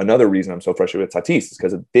that's another reason I'm so frustrated with Tatis is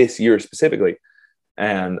because of this year specifically.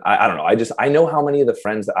 And I don't know. I know how many of the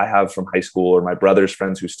friends that I have from high school or my brother's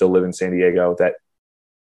friends who still live in San Diego that,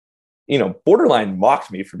 borderline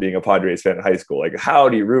mocked me for being a Padres fan in high school. Like, how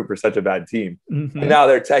do you root for such a bad team? Mm-hmm. And now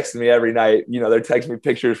they're texting me every night. They're texting me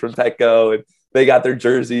pictures from Petco and they got their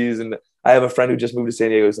jerseys. And I have a friend who just moved to San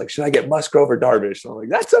Diego. He's like, should I get Musgrove or Darvish? And I'm like,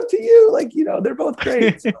 that's up to you. Like, they're both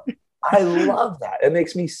great. So I love that. It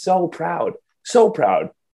makes me so proud. So proud.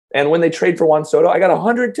 And when they trade for Juan Soto, I got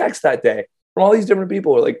 100 texts that day from all these different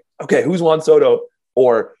people who are like, okay, who's Juan Soto?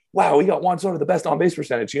 Or, wow, we got Juan Soto, the best on base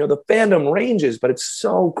percentage. The fandom ranges, but it's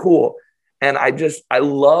so cool. And I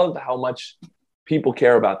love how much people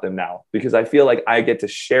care about them now because I feel like I get to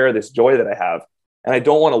share this joy that I have and I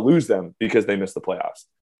don't want to lose them because they missed the playoffs.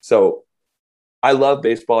 So I love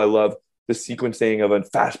baseball. I love the sequencing of a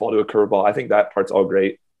fastball to a curveball. I think that part's all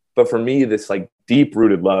great. But for me, this like deep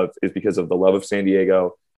rooted love is because of the love of San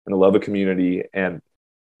Diego and the love of community. And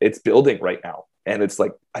it's building right now. And it's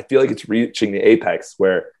like, I feel like it's reaching the apex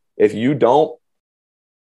where if you don't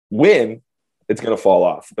win, it's going to fall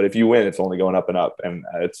off. But if you win, it's only going up and up. And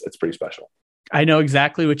it's pretty special. I know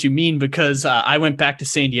exactly what you mean because I went back to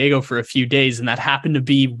San Diego for a few days and that happened to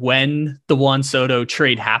be when the Juan Soto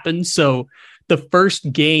trade happened. So the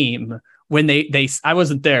first game when I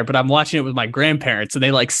wasn't there, but I'm watching it with my grandparents and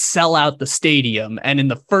they like sell out the stadium. And in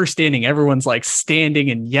the first inning, everyone's like standing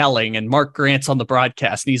and yelling and Mark Grant's on the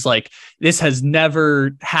broadcast. And he's like, this has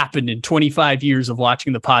never happened in 25 years of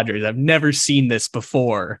watching the Padres. I've never seen this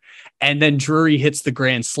before. And then Drury hits the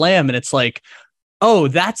grand slam and it's like, oh,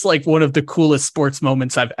 that's like one of the coolest sports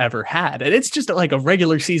moments I've ever had. And it's just like a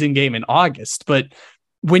regular season game in August. But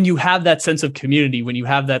when you have that sense of community, when you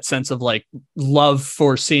have that sense of like love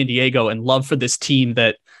for San Diego and love for this team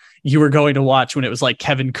that you were going to watch when it was like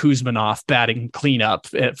Kevin Kuzmanoff batting cleanup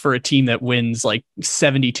for a team that wins like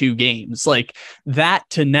 72 games, like that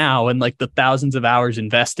to now and like the thousands of hours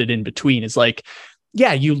invested in between is like,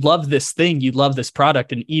 yeah, you love this thing, you love this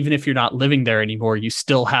product. And even if you're not living there anymore, you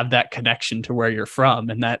still have that connection to where you're from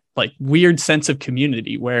and that like weird sense of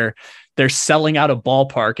community where they're selling out a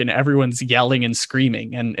ballpark and everyone's yelling and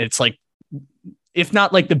screaming. And it's like, if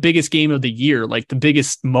not like the biggest game of the year, like the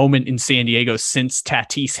biggest moment in San Diego since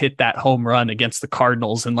Tatis hit that home run against the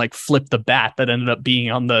Cardinals and like flipped the bat that ended up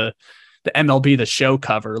being on the MLB The Show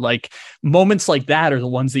cover. Like moments like that are the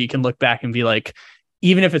ones that you can look back and be like,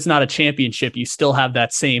 even if it's not a championship, you still have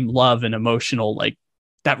that same love and emotional, like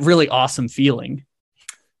that really awesome feeling.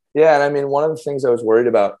 Yeah. And I mean, one of the things I was worried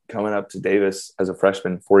about coming up to Davis as a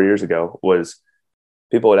freshman 4 years ago was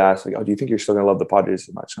people would ask like, oh, do you think you're still going to love the Padres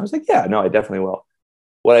as much? And I was like, yeah, no, I definitely will.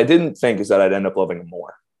 What I didn't think is that I'd end up loving them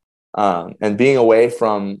more. And being away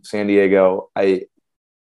from San Diego,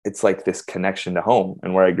 it's like this connection to home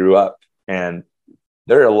and where I grew up. And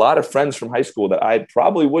there are a lot of friends from high school that I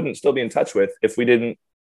probably wouldn't still be in touch with if we didn't,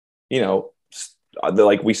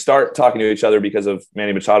 like we start talking to each other because of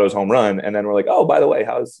Manny Machado's home run. And then we're like, oh, by the way,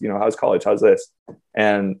 how's college? How's this?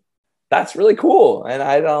 And that's really cool. And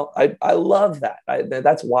I love that.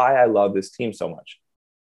 That's why I love this team so much.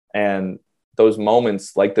 And those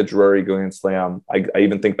moments like the Drury grand slam, I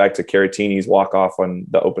even think back to Caratini's walk-off on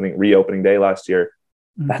the reopening day last year.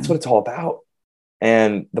 Mm-hmm. That's what it's all about.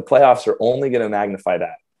 And the playoffs are only going to magnify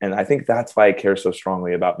that. And I think that's why I care so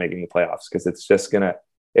strongly about making the playoffs, because it's just going to,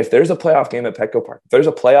 if there's a playoff game at Petco Park, if there's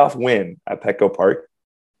a playoff win at Petco Park,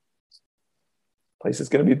 place is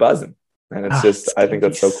going to be buzzing. And it's I think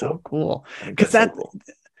that's so cool. Because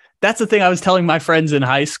that's the thing I was telling my friends in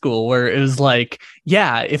high school, where it was like,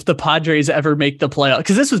 yeah, if the Padres ever make the playoff,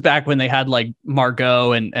 because this was back when they had like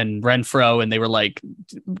Margot and Renfroe, and they were like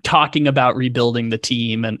talking about rebuilding the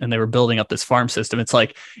team and they were building up this farm system. It's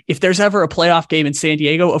like, if there's ever a playoff game in San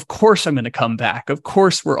Diego, of course I'm going to come back. Of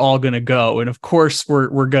course we're all going to go. And of course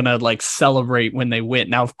we're going to like celebrate when they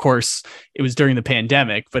win. Now, of course, it was during the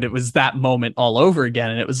pandemic, but it was that moment all over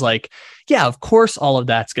again. And it was like, yeah, of course all of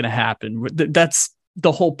that's going to happen. That's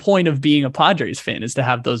the whole point of being a Padres fan, is to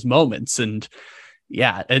have those moments. And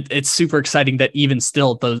yeah, it's super exciting that even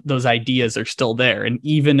still those ideas are still there. And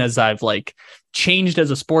even as I've like changed as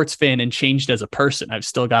a sports fan and changed as a person, I've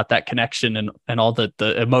still got that connection and all the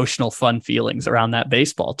emotional fun feelings around that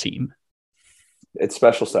baseball team. It's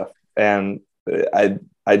special stuff. And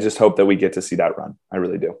I just hope that we get to see that run. I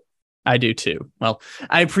really do. I do too. Well,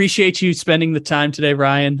 I appreciate you spending the time today,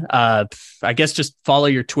 Ryan. I guess just follow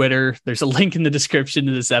your Twitter. There's a link in the description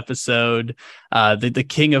to this episode. The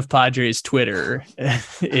King of Padres Twitter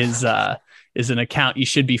is an account you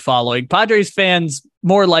should be following. Padres fans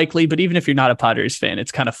more likely, but even if you're not a Padres fan,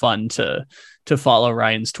 it's kind of fun to to follow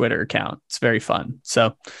Ryan's Twitter account. It's very fun.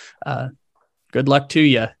 So good luck to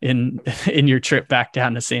you in your trip back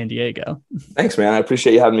down to San Diego. Thanks, man. I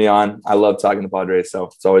appreciate you having me on. I love talking to Padres, so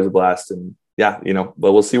it's always a blast. And yeah,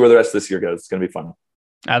 but we'll see where the rest of this year goes. It's going to be fun.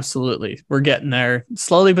 Absolutely. We're getting there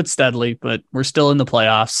slowly but steadily, but we're still in the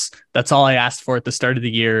playoffs. That's all I asked for at the start of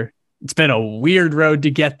the year. It's been a weird road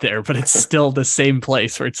to get there, but it's still the same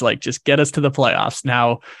place where it's like, just get us to the playoffs.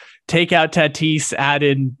 Now take out Tatis, add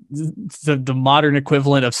in the modern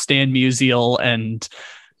equivalent of Stan Musial, and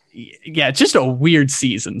yeah, it's just a weird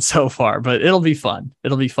season so far, but it'll be fun.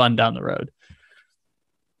 It'll be fun down the road.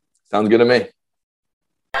 Sounds good to me.